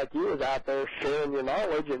guy like you is out there sharing your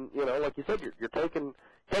knowledge. And like you said, you're taking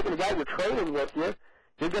the guy you're training with you.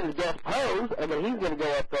 You're going to guest pose, and then he's going to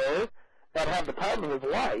go up there and have the time of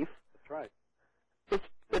his life. That's right.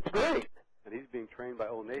 It's great. And he's being trained by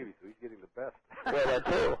Old Navy, so he's getting the best. Well, that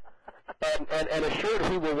too. And assured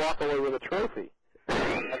he will walk away with a trophy.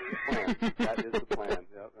 That's the plan. That is the plan.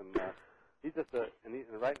 Yep. And he's just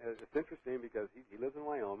it's interesting because he lives in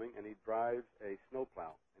Wyoming and he drives a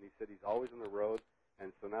snowplow, and he said he's always on the road,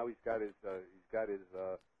 and so now he's got his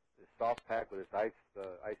soft pack with his ice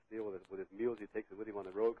deal with his meals. He takes it with him on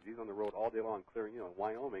the road because he's on the road all day long clearing. In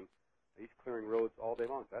Wyoming, he's clearing roads all day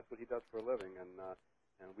long. That's what he does for a living, and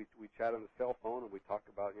we chat on the cell phone and we talk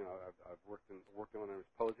about I've worked on his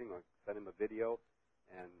posing. I sent him a video,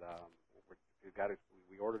 and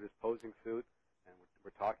we ordered his posing suit. And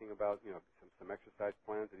we're talking about some exercise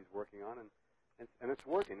plans that he's working on, and it's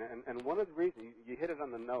working. And one of the reasons you hit it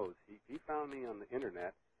on the nose. He found me on the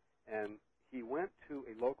internet, and he went to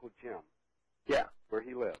a local gym, where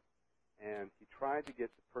he lived, and he tried to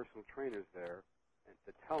get the personal trainers there and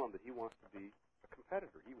to tell them that he wants to be a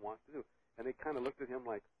competitor. He wants to do, and they kind of looked at him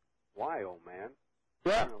like, "Why, old man?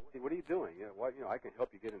 Yeah. What are you doing? I can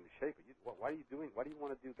help you get into shape, but why are you doing? Why do you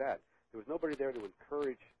want to do that?" There was nobody there to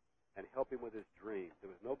encourage and help him with his dreams. There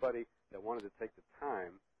was nobody that wanted to take the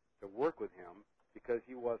time to work with him because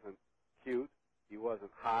he wasn't cute, he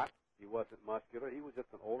wasn't hot, he wasn't muscular. He was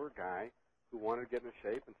just an older guy who wanted to get into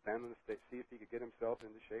shape and stand on the stage, see if he could get himself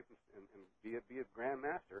into shape and be a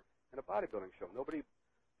grandmaster in a bodybuilding show.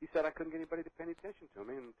 He said I couldn't get anybody to pay any attention to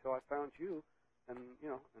me until I found you, and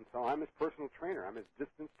so I'm his personal trainer. I'm his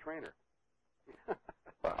distance trainer.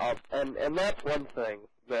 And that's one thing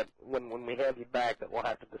that when we have you back that we'll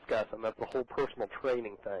have to discuss, and that's the whole personal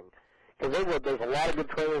training thing. Because there's a lot of good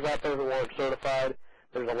trainers out there who aren't certified.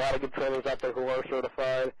 There's a lot of good trainers out there who are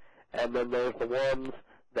certified. And then there's the ones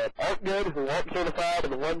that aren't good who aren't certified,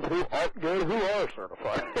 and the ones who aren't good who are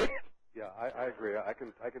certified. Yeah, I agree. I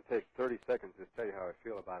can take 30 seconds to tell you how I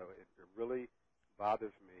feel about it. It really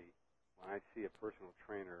bothers me when I see a personal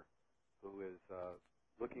trainer who is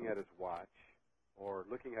looking at his watch or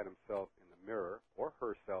looking at himself in the mirror or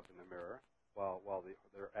herself in the mirror while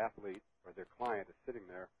their athlete or their client is sitting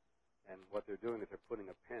there, and what they're doing is they're putting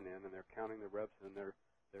a pin in and they're counting the reps and they're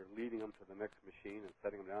leading them to the next machine and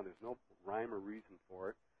setting them down. There's no rhyme or reason for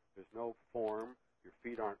it. There's no form. Your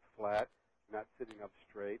feet aren't flat. You're not sitting up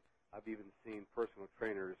straight. I've even seen personal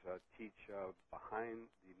trainers teach behind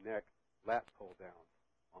the neck lat pull downs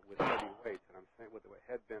with heavy weights, and I'm saying with the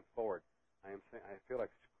head bent forward. I feel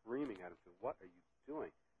like screaming at them, saying, "What are you doing?"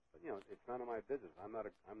 But it's none of my business. I'm not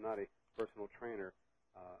a personal trainer,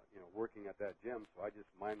 working at that gym, so I just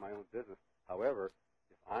mind my own business. However,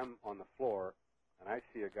 if I'm on the floor and I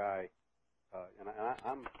see a guy, and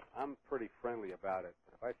I'm pretty friendly about it,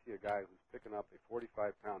 but if I see a guy who's picking up a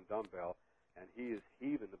 45-pound dumbbell and he is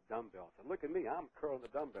heaving the dumbbells, and look at me, I'm curling the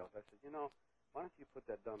dumbbells. I said, why don't you put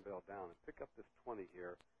that dumbbell down and pick up this 20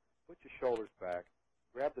 here, put your shoulders back,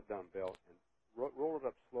 grab the dumbbell, and roll it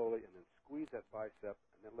up slowly, and then squeeze that bicep,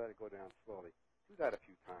 and then let it go down slowly. Do that a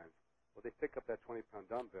few times. Well, they pick up that 20-pound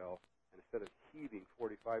dumbbell, and instead of heaving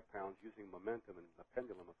 45 pounds using momentum and the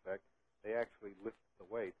pendulum effect, they actually lift the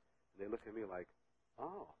weight, and they look at me like,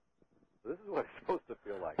 oh, this is what it's supposed to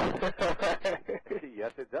feel like.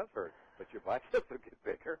 Yes, it does hurt, but your biceps will get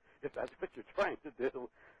bigger if that's what you're trying to do.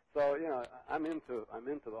 So, I'm into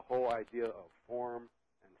the whole idea of form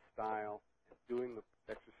and style and doing the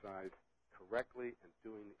exercise correctly and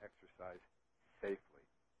doing the exercise safely.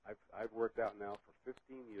 I've worked out now for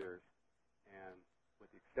 15 years, and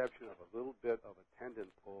with the exception of a little bit of a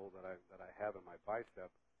tendon pull that I have in my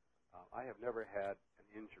bicep, I have never had an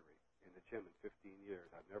injury in the gym in 15 years.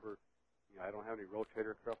 I've never, I don't have any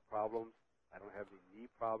rotator cuff problems. I don't have any knee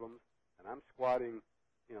problems, and I'm squatting,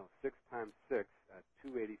 6 times 6 at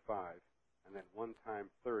 285, and then 1 time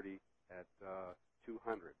 30 at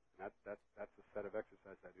 200. And that's the set of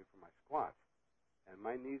exercises I do for my squats, and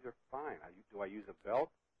my knees are fine. Do I use a belt?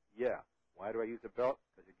 Yeah. Why do I use a belt?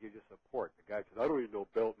 Because it gives you support. The guy says, "I don't need no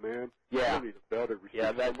belt, man." Yeah. I don't need a belt. It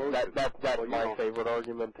restricts that's my favorite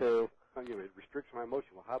argument too. It restricts my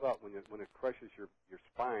motion. Well, how about when it crushes your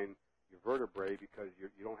spine, your vertebrae, because you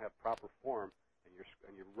don't have proper form, and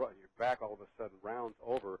your back all of a sudden rounds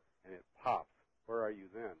over and it pops. Where are you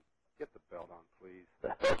then? Get the belt on, please.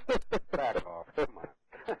 Back off. Come on.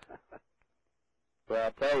 Well,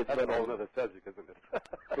 I'll tell you, that's a whole other subject, isn't it?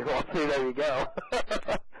 Well, see, there you go.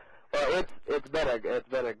 Well, it's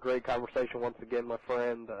been a great conversation once again, my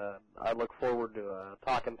friend. I look forward to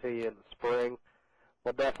talking to you in the spring.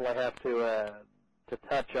 We'll definitely have to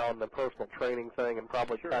touch on the personal training thing and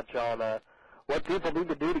probably touch on what people need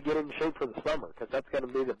to do to get in shape for the summer, because that's going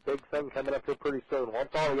to be the big thing coming up here pretty soon.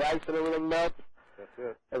 Once all the ice and everything melts, that's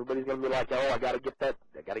it. Everybody's going to be like, "Oh, I got to get that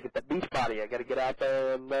beach body. I got to get out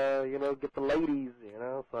there and get the ladies."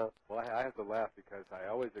 So. Well, I have to laugh because I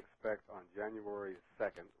always expect on January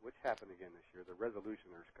 2nd, which happened again this year, the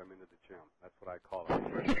resolutioners come into the gym. That's what I call it.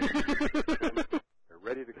 They're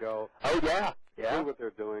ready to go. Oh yeah, yeah. Do what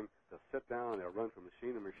they're doing. They'll sit down and they'll run from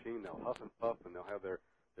machine to machine. They'll huff and puff and they'll have their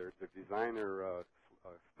designer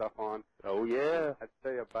stuff on. Oh yeah. I'd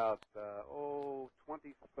say about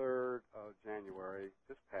 23rd of January,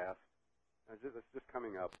 just passed. It's just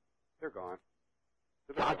coming up. They're gone.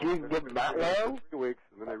 God, you can give them that long? 3 weeks,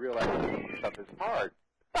 and then they realize this stuff is hard.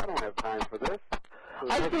 I don't have time for this. So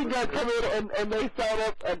I've seen guys come in and they sign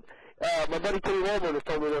up, and my buddy Kenny Walman has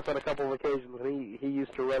told me this on a couple of occasions. And he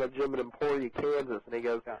used to run a gym in Emporia, Kansas, and he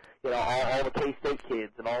goes, all the K-State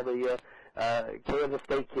kids and all the Kansas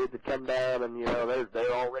State kids that come down, and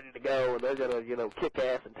they're all ready to go, and they're gonna kick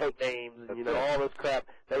ass and take names, and all this crap.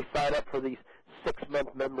 They sign up for these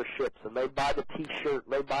 6-month memberships, and they buy the T-shirt,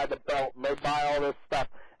 and they buy the belt, and they buy all this stuff,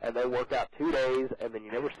 and they work out 2 days, and then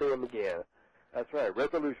you never see them again. That's right,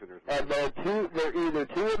 resolutioners. And they're either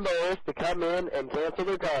too embarrassed to come in and cancel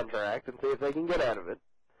their contract and see if they can get out of it,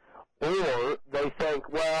 or they think,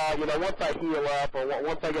 well, once I heal up or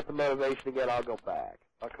once I get the motivation again, I'll go back.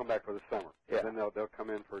 I'll come back for the summer. Yeah. And then they'll come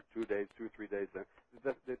in for 2 days, 3 days.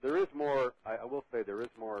 There is more, I will say there is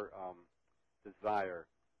more desire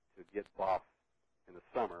to get buff in the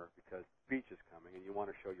summer because the beach is coming and you want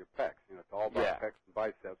to show your pecs. It's all about pecs and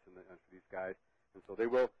biceps and for these guys. And so they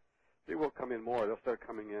will They will come in more. They'll start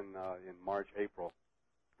coming in March, April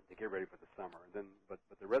to get ready for the summer. And then, but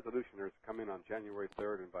the resolutioners come in on January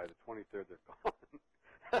 3rd, and by the 23rd they're gone.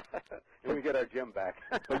 And we get our gym back.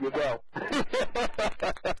 There you go.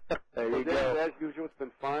 There you go. As usual, it's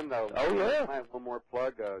been fun. Oh, yeah. I have one more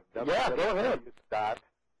plug. Yeah, go ahead.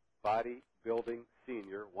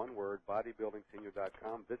 Bodybuildingsenior, one word,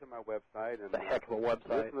 bodybuildingsenior.com. Visit my website. And the heck of a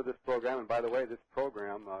website. Listen to this program. And by the way, this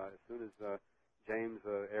program, as soon as James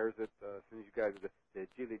airs it, as soon as you guys, the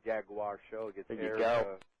Jiggy Jaguar show gets aired,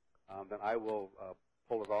 then I will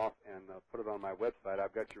pull it off and put it on my website.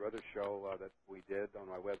 I've got your other show that we did on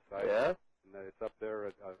my website. Yeah. And it's up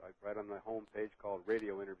there right on my home page called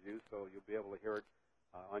Radio Interviews, so you'll be able to hear it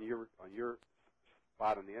on your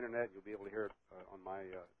spot on the internet. You'll be able to hear it on my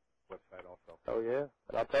website also. Oh yeah,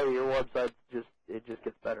 and I'll tell you, your website just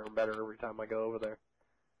gets better and better every time I go over there.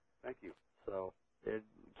 Thank you. So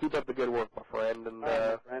keep up the good work, my friend. And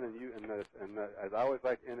my friend, and you, and as I always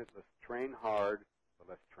like to end it, let's train hard, but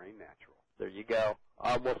let's train natural. There you go.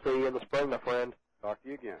 We'll see you in the spring, my friend. Talk to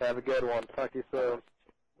you again. Have a good one. Talk to you soon.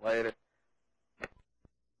 Later.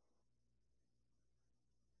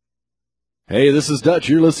 Hey, this is Dutch.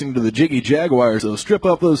 You're listening to the Jiggy Jaguar, so strip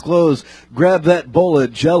off those clothes, grab that bowl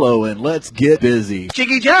of Jell-O, and let's get busy.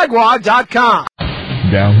 JiggyJaguar.com.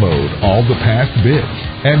 Download all the past bits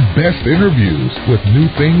and best interviews with new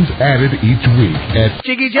things added each week at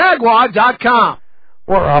JiggyJaguar.com.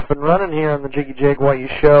 We're off and running here on the Jiggy Jaguar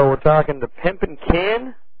show. We're talking to Pimpin'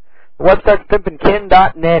 Ken. The website's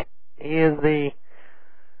pimpinken.net. He is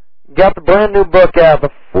got the brand new book out, The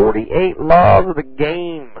 48 Laws of the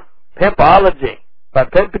Game. Pimpology by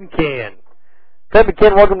Pimpin' Ken. Pimpin'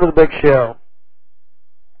 Ken, welcome to the big show.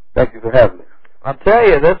 Thank you for having me. I'll tell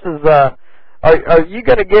you, this is, are you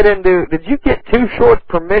going to get into, did you get Too Short's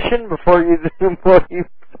permission before you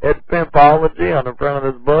said Pimpology on the front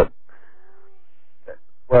of this book?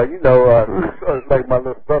 Well, you know, it's like my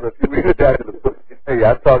little brother. If you read the back of the book, you can tell you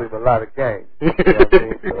I taught him a lot of games. You know what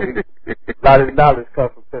I mean? So a lot of his knowledge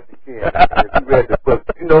comes from Pimpin' Ken. If you read the book,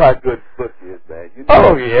 you know how good the book is, man. You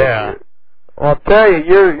know yeah. Well, I'll tell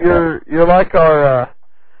you, you're like our,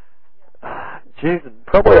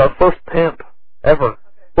 probably our first pimp ever,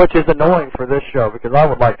 which is annoying for this show because I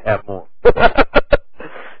would like to have more.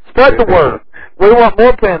 Spread the word. We want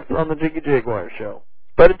more pimps on the Jiggy Jaguar show.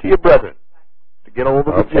 Spread it to your brethren to get hold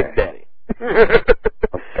of the Jig Daddy.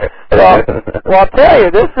 Well, I'll tell you,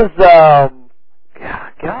 this is, God,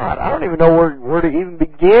 I don't even know where to even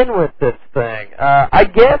begin with this thing. I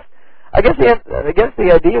guess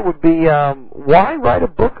the idea would be, why write a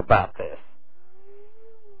book about this?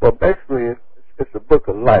 Well, basically, it's a book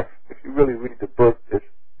of life. If you really read the book, it's,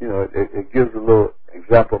 you know, it gives a little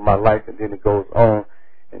example of my life, and then it goes on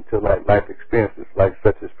into like life experiences, like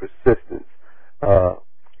such as persistence,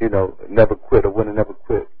 you know, never quit, or win and never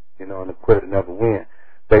quit, you know, and a quitter never win.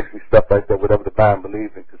 Basically, stuff like that, whatever the mind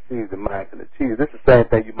believes and conceives, the mind can achieve. This is the same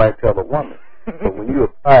thing you might tell a woman. But when you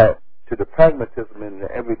apply it to the pragmatism in the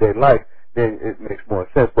everyday life, then it makes more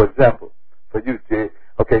sense. For example, for you, Jay,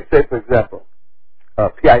 okay, say for example,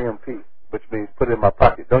 PIMP, which means put it in my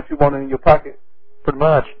pocket. Don't you want it in your pocket? Pretty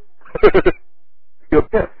much. You're a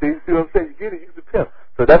pimp. See what I'm saying? You get it, you're a pimp.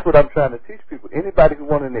 So that's what I'm trying to teach people. Anybody who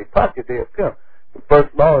wants it in their pocket, they're a pimp. The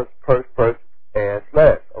first law is purse, and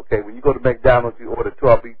slash. Okay, when you go to McDonald's, you order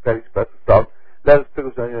 12 beef patties, special sauce, lettuce,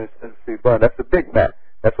 pickles, onions, and sea bun. That's a Big Mac.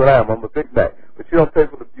 That's what I am. I'm a Big Mac. But you don't pay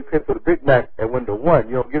for you pay for the Big Mac at window 1.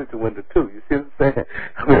 You don't get it to window 2. You see what I'm saying?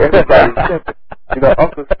 I mean, everybody's pimping. You know,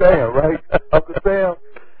 Uncle Sam, right? Uncle Sam,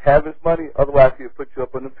 have his money, otherwise he'll put you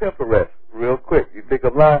up on the pimp arrest real quick. You pick a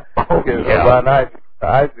line, Ron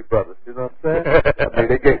Isley Brothers. You know what I'm saying? I mean,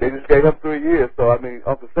 they just gave him 3 years. So, I mean,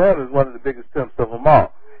 Uncle Sam is one of the biggest pimps of them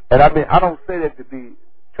all. And, I mean, I don't say that to be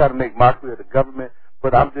trying to make mockery of the government,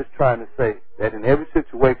 but I'm just trying to say that in every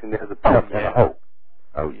situation there's a pimp and a hope.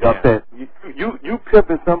 Oh, yeah. You know what I'm saying? You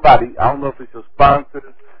pimping somebody, I don't know if it's your sponsors,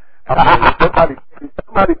 I mean,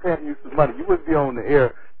 somebody paying you some money. You wouldn't be on the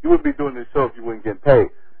air. You wouldn't be doing this show if you wouldn't get paid.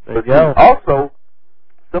 But also,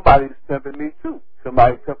 somebody's pimping me too. I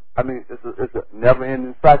mean, it's a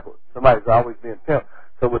never-ending cycle. Somebody's always being pimped.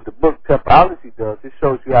 So what the book Pimpology does, it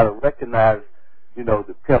shows you how to recognize, you know,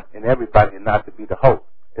 the pimp in everybody and not to be the host.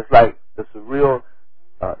 It's like it's a real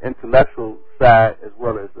intellectual side as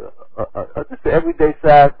well as just the everyday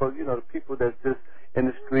side for, you know, the people that's just in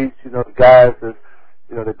the streets, you know, the guys that,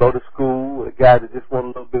 you know, that go to school, the guys that just want a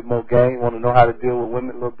little bit more game, want to know how to deal with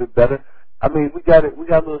women a little bit better. I mean, we got a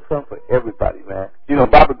little something for everybody, man. You know,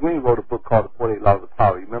 Barbara Green wrote a book called The 48 Laws of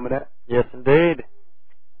Power. You remember that? Yes, indeed.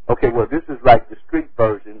 Okay, well, this is like the street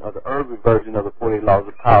version or the urban version of the 48 Laws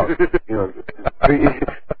of Power. You know,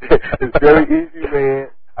 very easy read.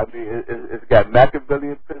 I mean, it's got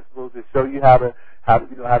Machiavellian principles to show you how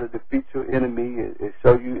to defeat your enemy. It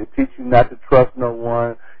teaches you not to trust no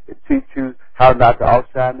one. It teaches you how not to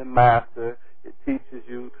outshine the master. It teaches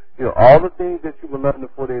you, all the things that you will learn in the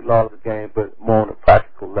 48 laws of the game, but more on a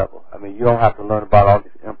practical level. I mean, you don't have to learn about all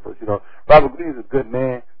these emperors. Robert Greene is a good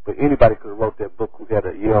man, but anybody could have wrote that book who had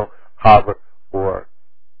a Yale, Harvard, or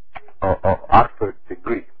Oxford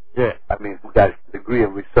degree. Yeah. I mean, who got a degree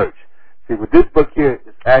in research. See, with this book here,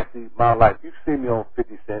 it's actually my life. You've seen me on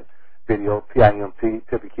 50 Cent video, PIMP,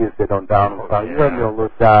 Pimpin' Kid Said on Down on Sound. You heard me on Lil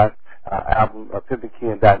John album,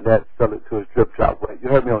 PimpinKid.net, Sell It to His Drip Drop. You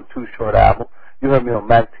heard me on Too Short album. You heard me on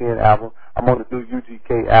Mac 10 album. I'm on the new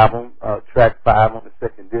UGK album, track 5 on the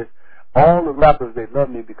second disc. All the rappers, they love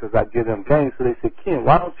me because I give them games. So they say, Ken,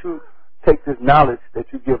 why don't you take this knowledge that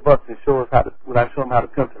you give us and show us when I show them how to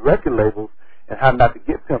pimp the record labels and how not to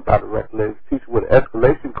get pimped out of record labels, teach you what an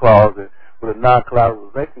escalation clause and what a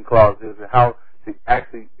non-collateralization clause is and how to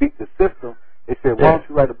actually beat the system. They said, why don't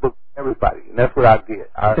you write a book for everybody? And that's what I did.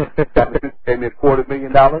 They paid me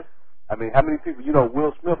 $250,000. I mean, how many people,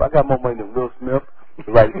 Will Smith, I got more money than Will Smith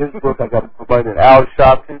to write his book. I got more money than Al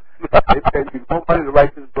Sharpton. They paid me more money to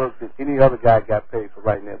write this book than any other guy got paid for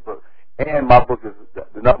writing that book. And my book is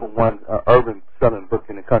the #1 urban selling book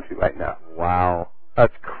in the country right now. Wow.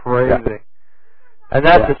 That's crazy. Yeah. And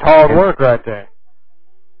that's just hard work right there.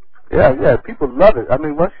 Yeah. People love it. I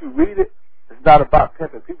mean, once you read it, it's not about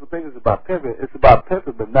pimping. People think it's about pimping. It's about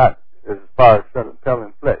pimping, but not as far as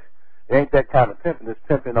selling flesh. It ain't that kind of pimping. It's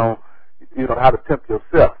pimping on, how to pimp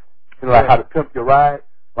yourself. Like how to pimp your ride.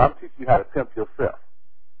 Well, I'm teaching you how to pimp yourself.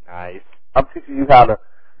 Nice. I'm teaching you how to,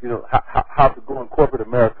 how to go in corporate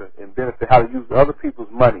America and benefit, how to use other people's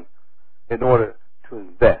money in order to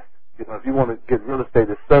invest. If you want to get real estate,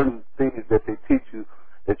 there's certain things that they teach you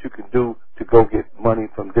that you can do to go get money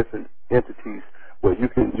from different entities where you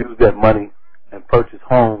can use that money and purchase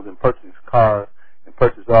homes and purchase cars and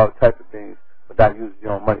purchase all types of things without using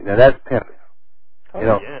your own money. Now, that's pimping.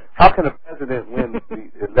 How can a president win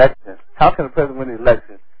the election? How can a president win the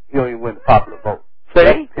election? He don't even win the popular vote.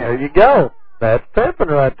 See, there you go. That's pimping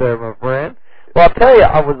right there, my friend. Well, I'll tell you,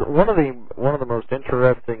 I was one of the most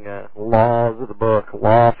interesting laws of the book,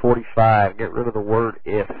 Law 45. Get rid of the word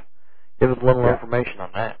if. Give us a little information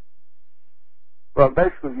on that. Well,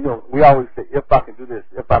 basically, we always say, if I can do this,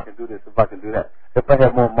 if I can do this, if I can do that. If I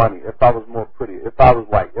had more money, if I was more pretty, if I was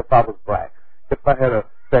white, if I was black, if I had a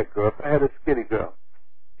fat girl, if I had a skinny girl.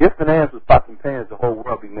 If and ands was pots and pans, the whole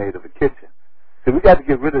world be made of a kitchen. So we got to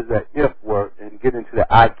get rid of that if word and get into the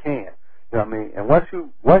I can. You know what I mean? And once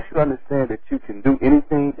you understand that you can do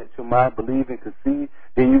anything that your mind believes and conceive,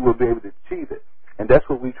 then you will be able to achieve it. And that's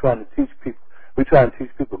what we're trying to teach people. We're trying to teach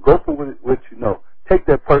people, go for what you know. Take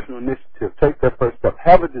that personal initiative. Take that first step.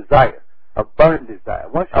 Have a desire, a burning desire.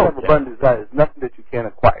 Once you have a burning desire, there's nothing that you can't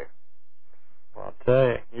acquire. Well, I'll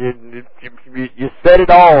tell you said it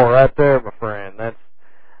all right there, my friend.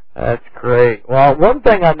 That's great. Well, one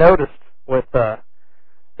thing I noticed with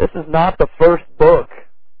this is not the first book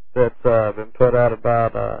that's been put out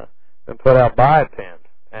by a pimp,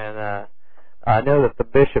 and I know that the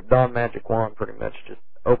Bishop Don Magic Wand pretty much just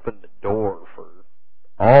opened the door for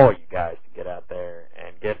all you guys to get out there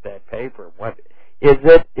and get that paper. What is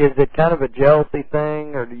it kind of a jealousy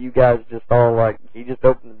thing, or do you guys just all like, he just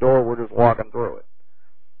opened the door, we're just walking through it?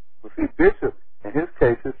 Well, see, Bishop, in his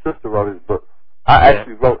case, his sister wrote his book. I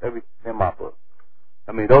actually wrote everything in my book.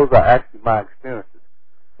 I mean, those are actually my experiences.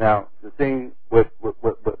 Now, the thing with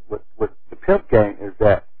the pimp game is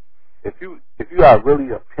that if you are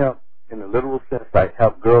really a pimp in the literal sense, like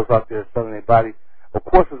have girls out there selling their body, of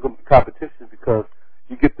course there's going to be competition because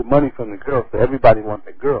you get the money from the girls, so everybody wants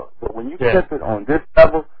that girl. But when you pimp it on this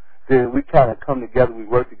level, then we kind of come together, we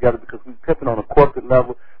work together because we're pimping on a corporate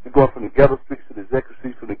level. We're going from the ghetto streets to the executive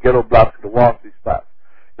streets, from the ghetto blocks to the Wall Street spots,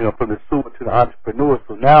 from the sewer to the entrepreneurs.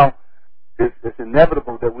 So now it's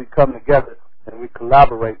inevitable that we come together and we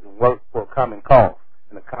collaborate and work for a common cause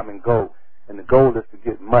and a common goal. And the goal is to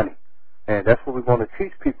get money. And that's what we want to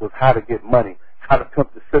teach people is how to get money, how to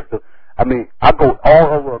pimp the system. I mean, I go all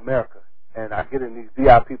over America, and I get in these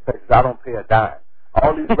VIP places. I don't pay a dime.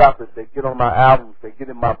 All these rappers, they get on my albums, they get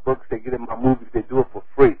in my books, they get in my movies, they do it for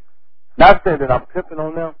free. Not saying that I'm pimping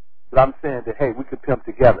on them, but I'm saying that, hey, we can pimp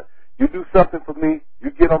together. You do something for me,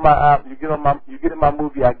 you get on my album, you get in my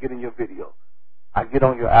movie, I get in your video. I get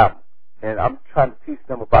on your album. And I'm trying to teach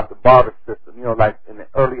them about the barter system. Like in the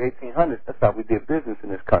early 1800s, that's how we did business in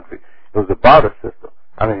this country. It was a barter system.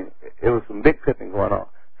 I mean, it was some big pimping going on.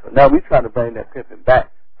 So now we're trying to bring that pimping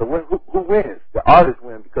back. So who wins? The artists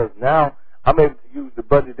win because now I'm able to use the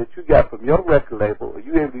budget that you got from your record label, or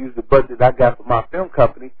you able to use the budget that I got from my film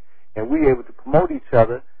company, and we able to promote each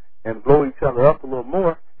other and blow each other up a little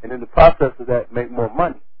more, and in the process of that, make more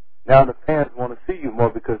money. Now the fans want to see you more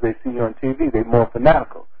because they see you on TV. They're more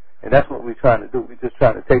fanatical. And that's what we're trying to do. We're just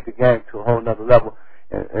trying to take the game to a whole nother level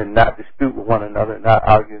and not dispute with one another, and not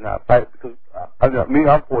argue, not fight. Because, I'm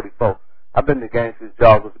 44. I've been in the game since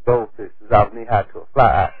Jaws was a goldfish, since I was knee-high to a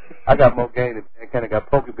fly. I got more game and kind of got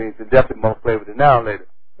poker beans and definitely more flavor than now and later.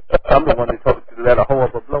 I'm the one that told you to let a hoe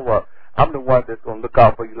up or blow up. I'm the one that's going to look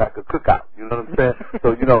out for you like a cookout. You know what I'm saying?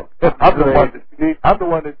 So, I'm the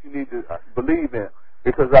one that you need to believe in.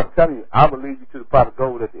 Because I'm telling you, I will lead you to the pot of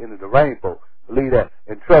gold at the end of the rainbow. Believe that.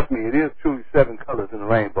 And trust me, it is truly 7 colors in the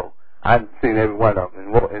rainbow. I've seen every one of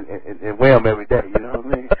them and wear them every day. You know what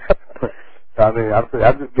I mean?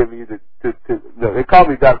 I'm just giving you they call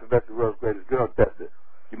me Dr. Vester, world's greatest girl tester.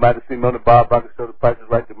 You might have seen me on the Bob Barker Show, The Price is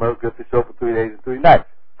Right, the Merle Griffith Show for 3 days and 3 nights.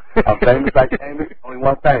 I'm famous like Amos, only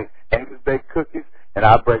one thing. Amos baked cookies, and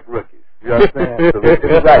I break rookies. You understand? So get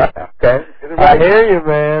it right now, okay? I hear you,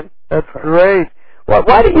 man. That's great.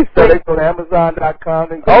 Why do you So think? they go to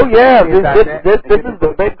Amazon.com. Oh yeah, this is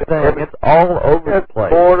the big thing. It's all over the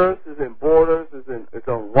place. Borders. It's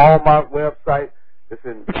on Walmart website. It's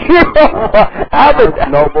in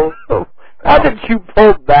Noble. How did you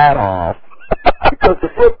pull that off? Because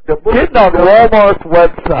the book getting on Walmart's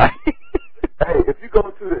website. Hey, if you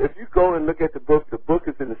go and look at the book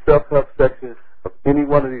is in the self-help section of any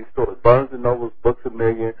one of these stores, Barnes and Noble's, Books a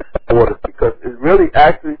Million, Borders, because it really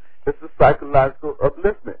actually it's a psychological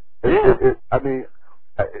upliftment. It's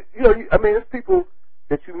people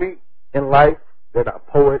that you meet in life that are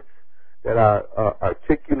poets, that are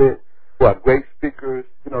articulate, who are great speakers.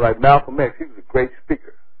 Like Malcolm X, he was a great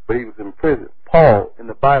speaker, but he was in prison. Paul, in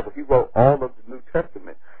the Bible, he wrote all of the New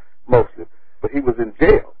Testament, mostly, but he was in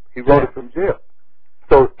jail. He wrote it from jail.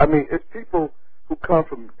 So, it's people who come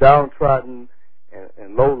from downtrodden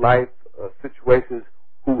and low-life situations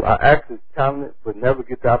who are actually talented but never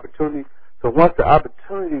get the opportunity. So once the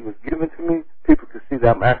opportunity was given to me, people could see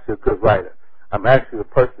that I'm actually a good writer. I'm actually a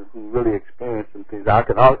person who really experienced some things. I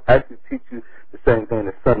can actually teach you the same thing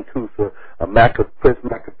as Sun Tzu, or Prince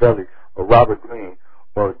Machiavelli, or Robert Greene,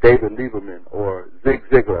 or David Lieberman, or Zig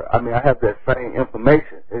Ziglar. I have that same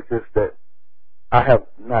information. It's just that I have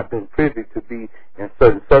not been privy to be in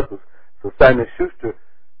certain circles. So Simon Schuster,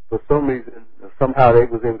 for some reason, somehow they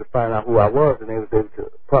was able to find out who I was, and they was able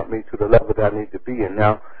to pump me to the level that I need to be. And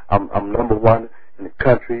now I'm number one in the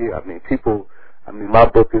country. My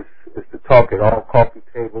book is to talk at all coffee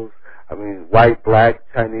tables. White, black,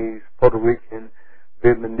 Chinese, Puerto Rican,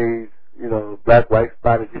 Vietnamese, black, white,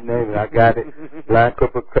 spotted, you name it, I got it. Blind,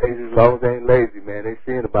 crippled, crazy, as long as they ain't lazy, man. They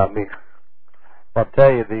seeing about me. I'll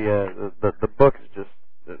tell you, the book is just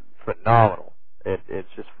phenomenal. It's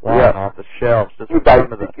just flying off the shelves. Just Everybody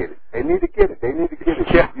needs to get it. They need to get it.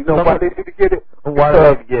 Yeah. You know why they need to get it? Why do they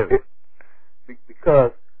need to get it?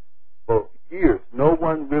 Because for years, no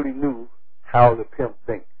one really knew how the pimp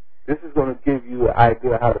thinks. This is going to give you an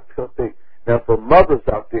idea of how the pimp thinks. Now, for mothers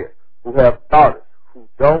out there who have daughters who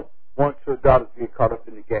don't want your daughters to get caught up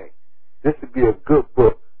in the game, this would be a good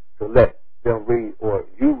book to let them read, or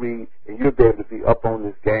you read, and you'll be able to be up on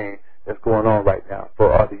this game that's going on right now.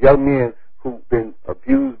 For the young men who've been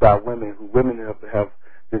abused by women, who women have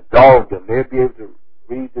just dogged them, they'll be able to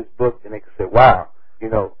read this book and they can say, wow,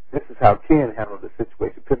 this is how Ken handled the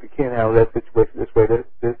situation. Pimpy Ken handled that situation this way.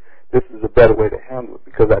 This is a better way to handle it,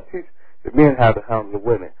 because I teach the men how to handle the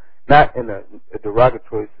women. Not in a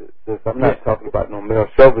derogatory sense. I'm not talking about no male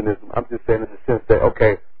chauvinism. I'm just saying in the sense that,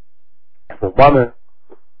 okay,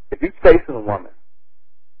 if you're chasing a woman,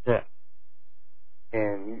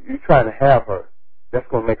 and you're trying to have her, that's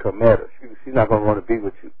going to make her madder. She's not going to want to be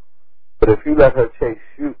with you. But if you let her chase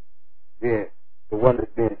you, then the one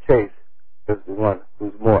that's being chased is the one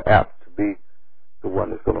who's more apt to be the one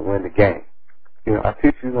that's going to win the game. I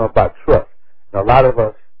teach you about trust. Now, a lot of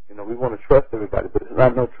us, we want to trust everybody, but there's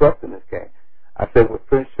not no trust in this game. I said with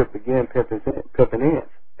friendship begin, pimping ends,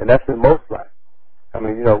 and that's in most life.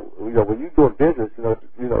 When you're doing business,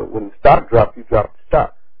 when the stock drops, you drop the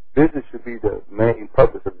stock. Business should be the main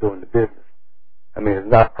purpose of doing the business. It's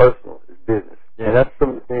not personal, it's business. Yeah. And that's some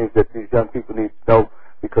of the things that these young people need to know,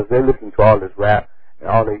 because they're listening to all this rap, and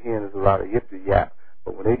all they're hearing is a lot of yippee yap.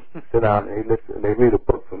 But when they sit down and they listen and they read a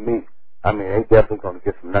book from me, they definitely going to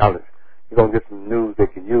get some knowledge. You're going to get some news they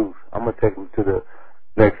can use. I'm going to take them to the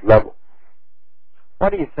next level. Why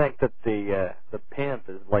do you think that the pimp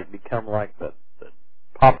has become like the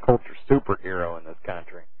pop culture superhero in this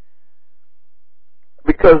country?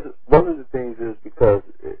 Because one of the things is because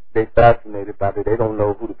they're fascinated by it. They don't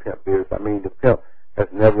know who the pimp is. The pimp has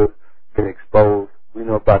never been exposed. We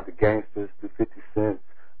know about the gangsters through 50 Cent.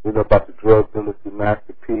 We know about the drug dealers through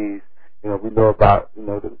Master P's. We know about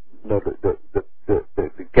the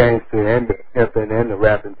gangster and the pimping and the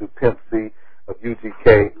rapping through Pimp C of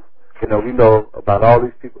UGK. We know about all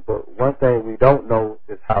these people, but one thing we don't know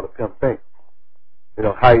is how the pimp thinks.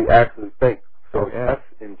 How he actually thinks. So that's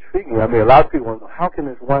intriguing. I mean, a lot of people wonder, how can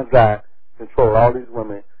this one guy control all these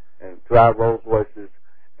women and drive Rolls Royces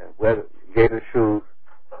and wear gator shoes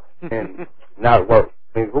and not work?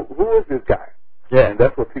 I mean, who is this guy? Yeah, and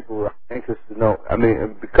that's what people are anxious to know. I mean,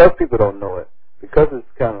 and because people don't know it, because it's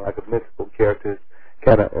kind of like a mythical character, it's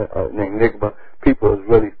kind of an enigma, people are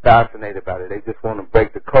really fascinated about it. They just want to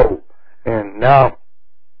break the code. And now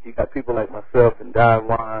you got people like myself and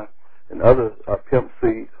Jaguar and other Pimp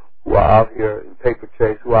C who are out here in Paper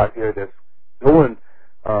Chase, who are out here that's doing,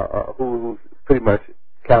 who's pretty much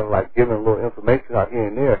kind of like giving a little information out here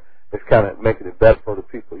and there. It's kind of making it better for the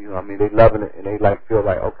people. I mean, they loving it and they feel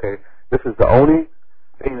like, okay, this is the only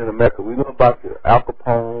thing in America. We know about the Al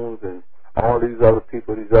Capones and all these other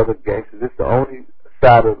people, these other gangsters. This is the only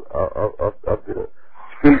side of the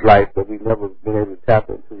street life that we've never been able to tap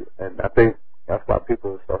into. And I think that's why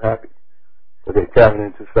people are so happy. That they're tapping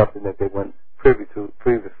into something that they weren't privy to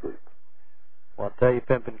previously. Well, I'll tell you,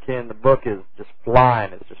 Pimpin' Ken, the book is just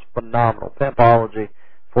flying. It's just phenomenal. Pimpology,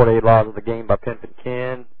 48 Laws of the Game by Pimpin'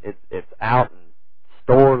 Ken. It's out in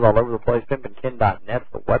stores all over the place. PimpinKen.net's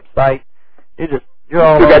the website. You're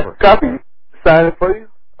all over. Got a copy? Sign it for you?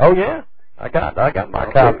 Oh yeah, I got my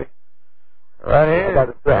copy right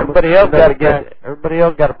here. Everybody else got to get it. Everybody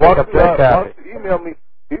else got to pick up that copy. Email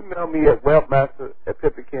me at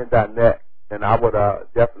webmaster@pimpinken.net, and I would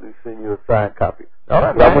definitely send you a signed copy. All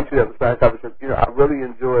right, I want you to have a signed copy. I really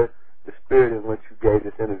enjoyed the spirit in which you gave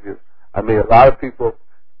this interview. I mean, a lot of people,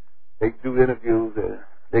 they do interviews and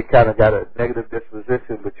they kind of got a negative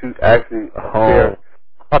disposition, but you actually care.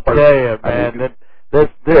 I'll tell you, man, this is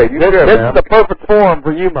the perfect forum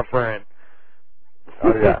for you, my friend.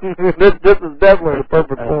 Oh yeah, this is definitely the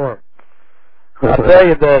perfect forum. I'll tell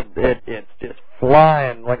you that it's just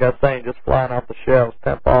flying, like I was saying, just flying off the shelves.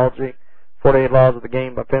 Pimpology, 48 Laws of the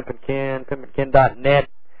Game by Pimpin' Ken, PimpinKen.net.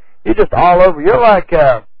 You're just all over. You're like,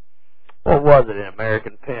 what was it in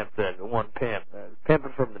American Pimp, that one pimp?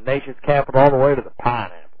 Pimping from the nation's capital all the way to the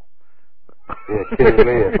pineapple. Yeah, Kenny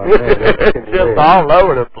Red, my man. Just all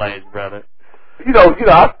over the place, brother. I'm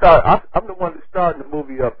the one that started the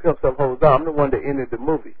movie Pimps Up, Hoes Down. I'm the one that ended the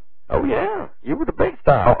movie. Oh yeah, you were the big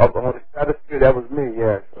star. That was me,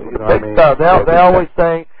 yes. You know big star. They always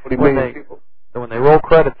say when they roll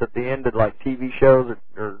credits at the end of like TV shows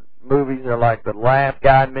or movies, they're like the last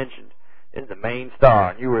guy mentioned is the main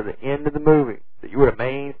star, and you were the end of the movie. You were the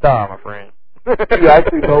main star, my friend. You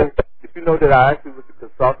actually know? Did you know that I actually was the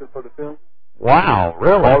consultant for the film? Wow,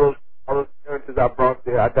 really? All those characters I brought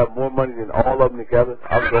there, I got more money than all of them together.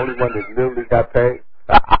 I was the only one that literally got paid.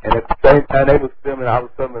 And at the same time they was filming, I was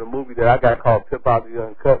filming a movie that I got called Pimpology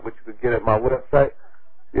Uncut, which you could get at my website.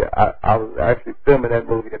 Yeah, I was actually filming that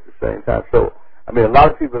movie at the same time. So, I mean, a lot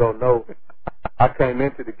of people don't know I came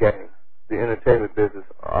into the game, the entertainment business,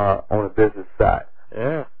 on the business side.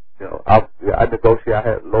 Yeah. I negotiated, I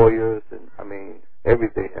had lawyers and, I mean,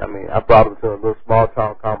 everything. I mean, I brought them to a little small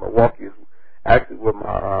town called Milwaukee, actually where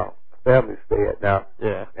my family stay at now.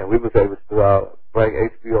 Yeah. And we was able to bring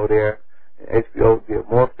HBO there. And HBO did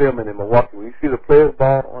more filming in Milwaukee. When you see the Players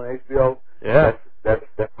Ball on HBO, yeah, that's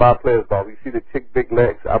my Players Ball. When you see the chick Big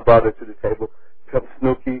Legs, I brought her to the table. Pimp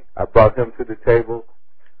Snooki, I brought him to the table.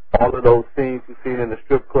 All of those scenes you seen in the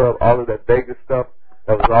strip club, all of that Vegas stuff,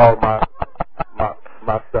 that was all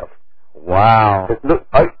my stuff. Wow. Look,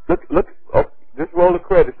 just roll the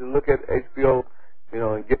credits and look at HBO,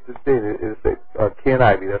 and get the thing. It's Ken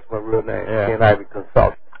Ivey. That's my real name. Yeah. Ken Ivey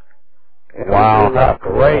Consultant. Wow, that's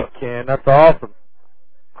great, Ken. That's awesome.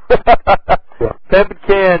 Pimpin'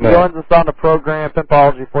 Ken joins us on the program.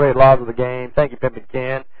 Pimpology, 48 Laws of the Game. Thank you, Pimpin'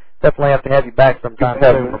 Ken. Definitely have to have you back sometime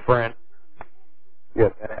soon, my friend.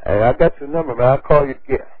 Yes, hey, I got your number, man. I'll call you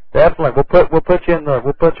again. Definitely. We'll put you on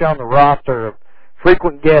the roster of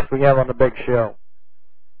frequent guests we have on the big show.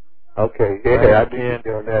 Okay, yeah, I did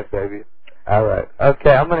on that, baby. All right.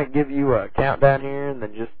 Okay, I'm going to give you a countdown here, and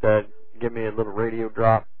then just give me a little radio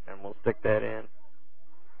drop, and we'll stick that in.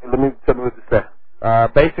 Let me tell me what to say.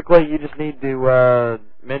 Basically, you just need to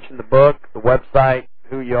mention the book, the website,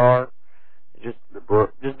 who you are. Just the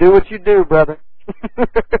book. Just do what you do, brother. You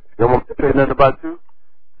want me to say nothing about you?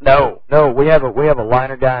 No. We have a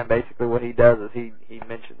liner guy, and basically what he does is he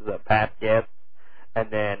mentions a past guest, and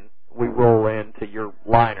then we roll into your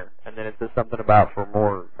liner, and then it says something about for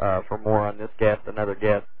more on this guest, another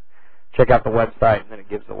guest. check out the website, and then it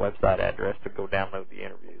gives the website address to go download the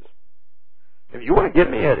interviews. If you want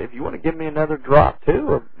to give me another drop too,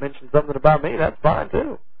 or mention something about me, that's fine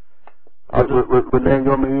too. What name you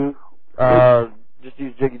want me to use? Just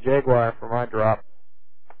use Jiggy Jaguar for my drop.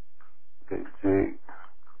 Okay, Jig.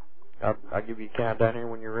 I'll give you a countdown here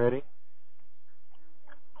when you're ready.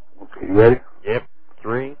 Okay, you ready? Yep.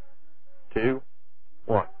 3, 2,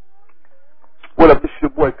 1. What up, this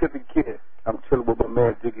your boy Pippin Kid. I'm chilling with my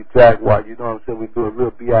man Jiggy Jaguar. You know what I'm saying? We do a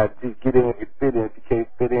real B.I.G. Get in and fit in. If you can't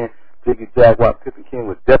fit in, Jiggy Jaguar, Pippin King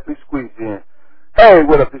will definitely squeeze you in. Hey,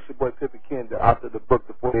 what up? This your boy Pippin King, the author of the book,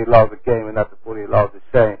 The 48 Laws of Game and Not the 48 Laws of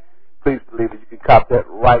Shame. Please believe it. You can cop that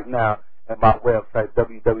right now at my website,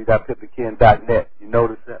 www.pippinking.net. You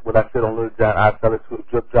notice that what I said on Little John, I sell it to a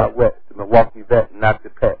drip drop wet, the Milwaukee vet, not the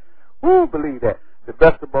pet. Woo, believe that. The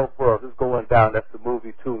best of both worlds is going down. That's the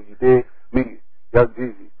movie, too. You dig? Me, Young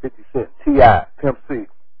Jeezy, 50 Cent, T.I., Pimp C,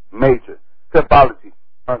 Major, Pimpology,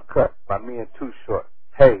 Uncut by me and Too Short.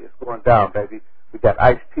 Hey, it's going down, baby. We got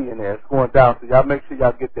Ice-T in there. It's going down. So y'all make sure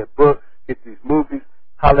y'all get that book, get these movies.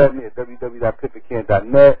 Holler at me at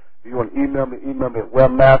www.pippinkin.net. If you want to email me at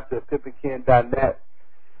webmaster@pippinkin.net.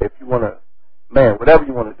 If you want to, man, whatever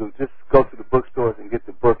you want to do, just go to the bookstores and get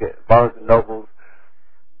the book at Barnes & Nobles,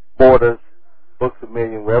 Borders, Books A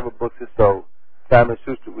Million, wherever books are sold. Simon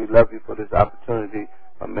Schuster, we love you for this opportunity.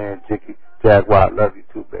 My man, Jiggy Jaguar, I love you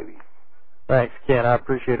too, baby. Thanks, Ken. I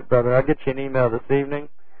appreciate it, brother. I'll get you an email this evening,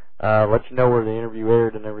 let you know where the interview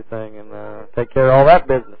aired and everything, and take care of all that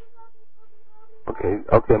business.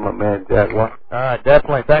 Okay, my man, Jaguar. All right,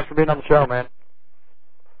 definitely. Thanks for being on the show, man.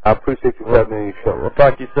 I appreciate you having me on your show. We'll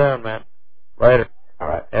talk to you soon, man. Later. All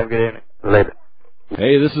right. Have a good evening. Later.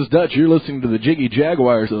 Hey, this is Dutch. You're listening to the Jiggy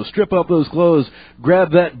Jaguar, so strip off those clothes,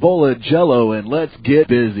 grab that bowl of Jell-O, and let's get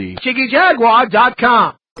busy.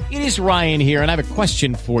 JiggyJaguar.com. It is Ryan here, and I have a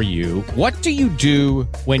question for you. What do you do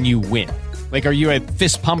when you win? Like, are you a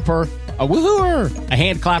fist pumper, a woohooer, a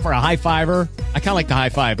hand clapper, a high fiver? I kind of like the high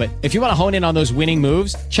five, but if you want to hone in on those winning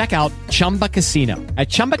moves, check out Chumba Casino. At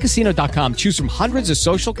ChumbaCasino.com, choose from hundreds of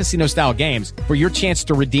social casino-style games for your chance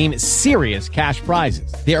to redeem serious cash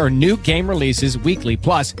prizes. There are new game releases weekly,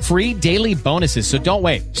 plus free daily bonuses, so don't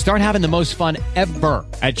wait. Start having the most fun ever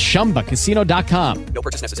at ChumbaCasino.com. No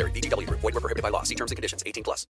purchase necessary. VGW Group. Void where prohibited by law. See terms and conditions. 18+.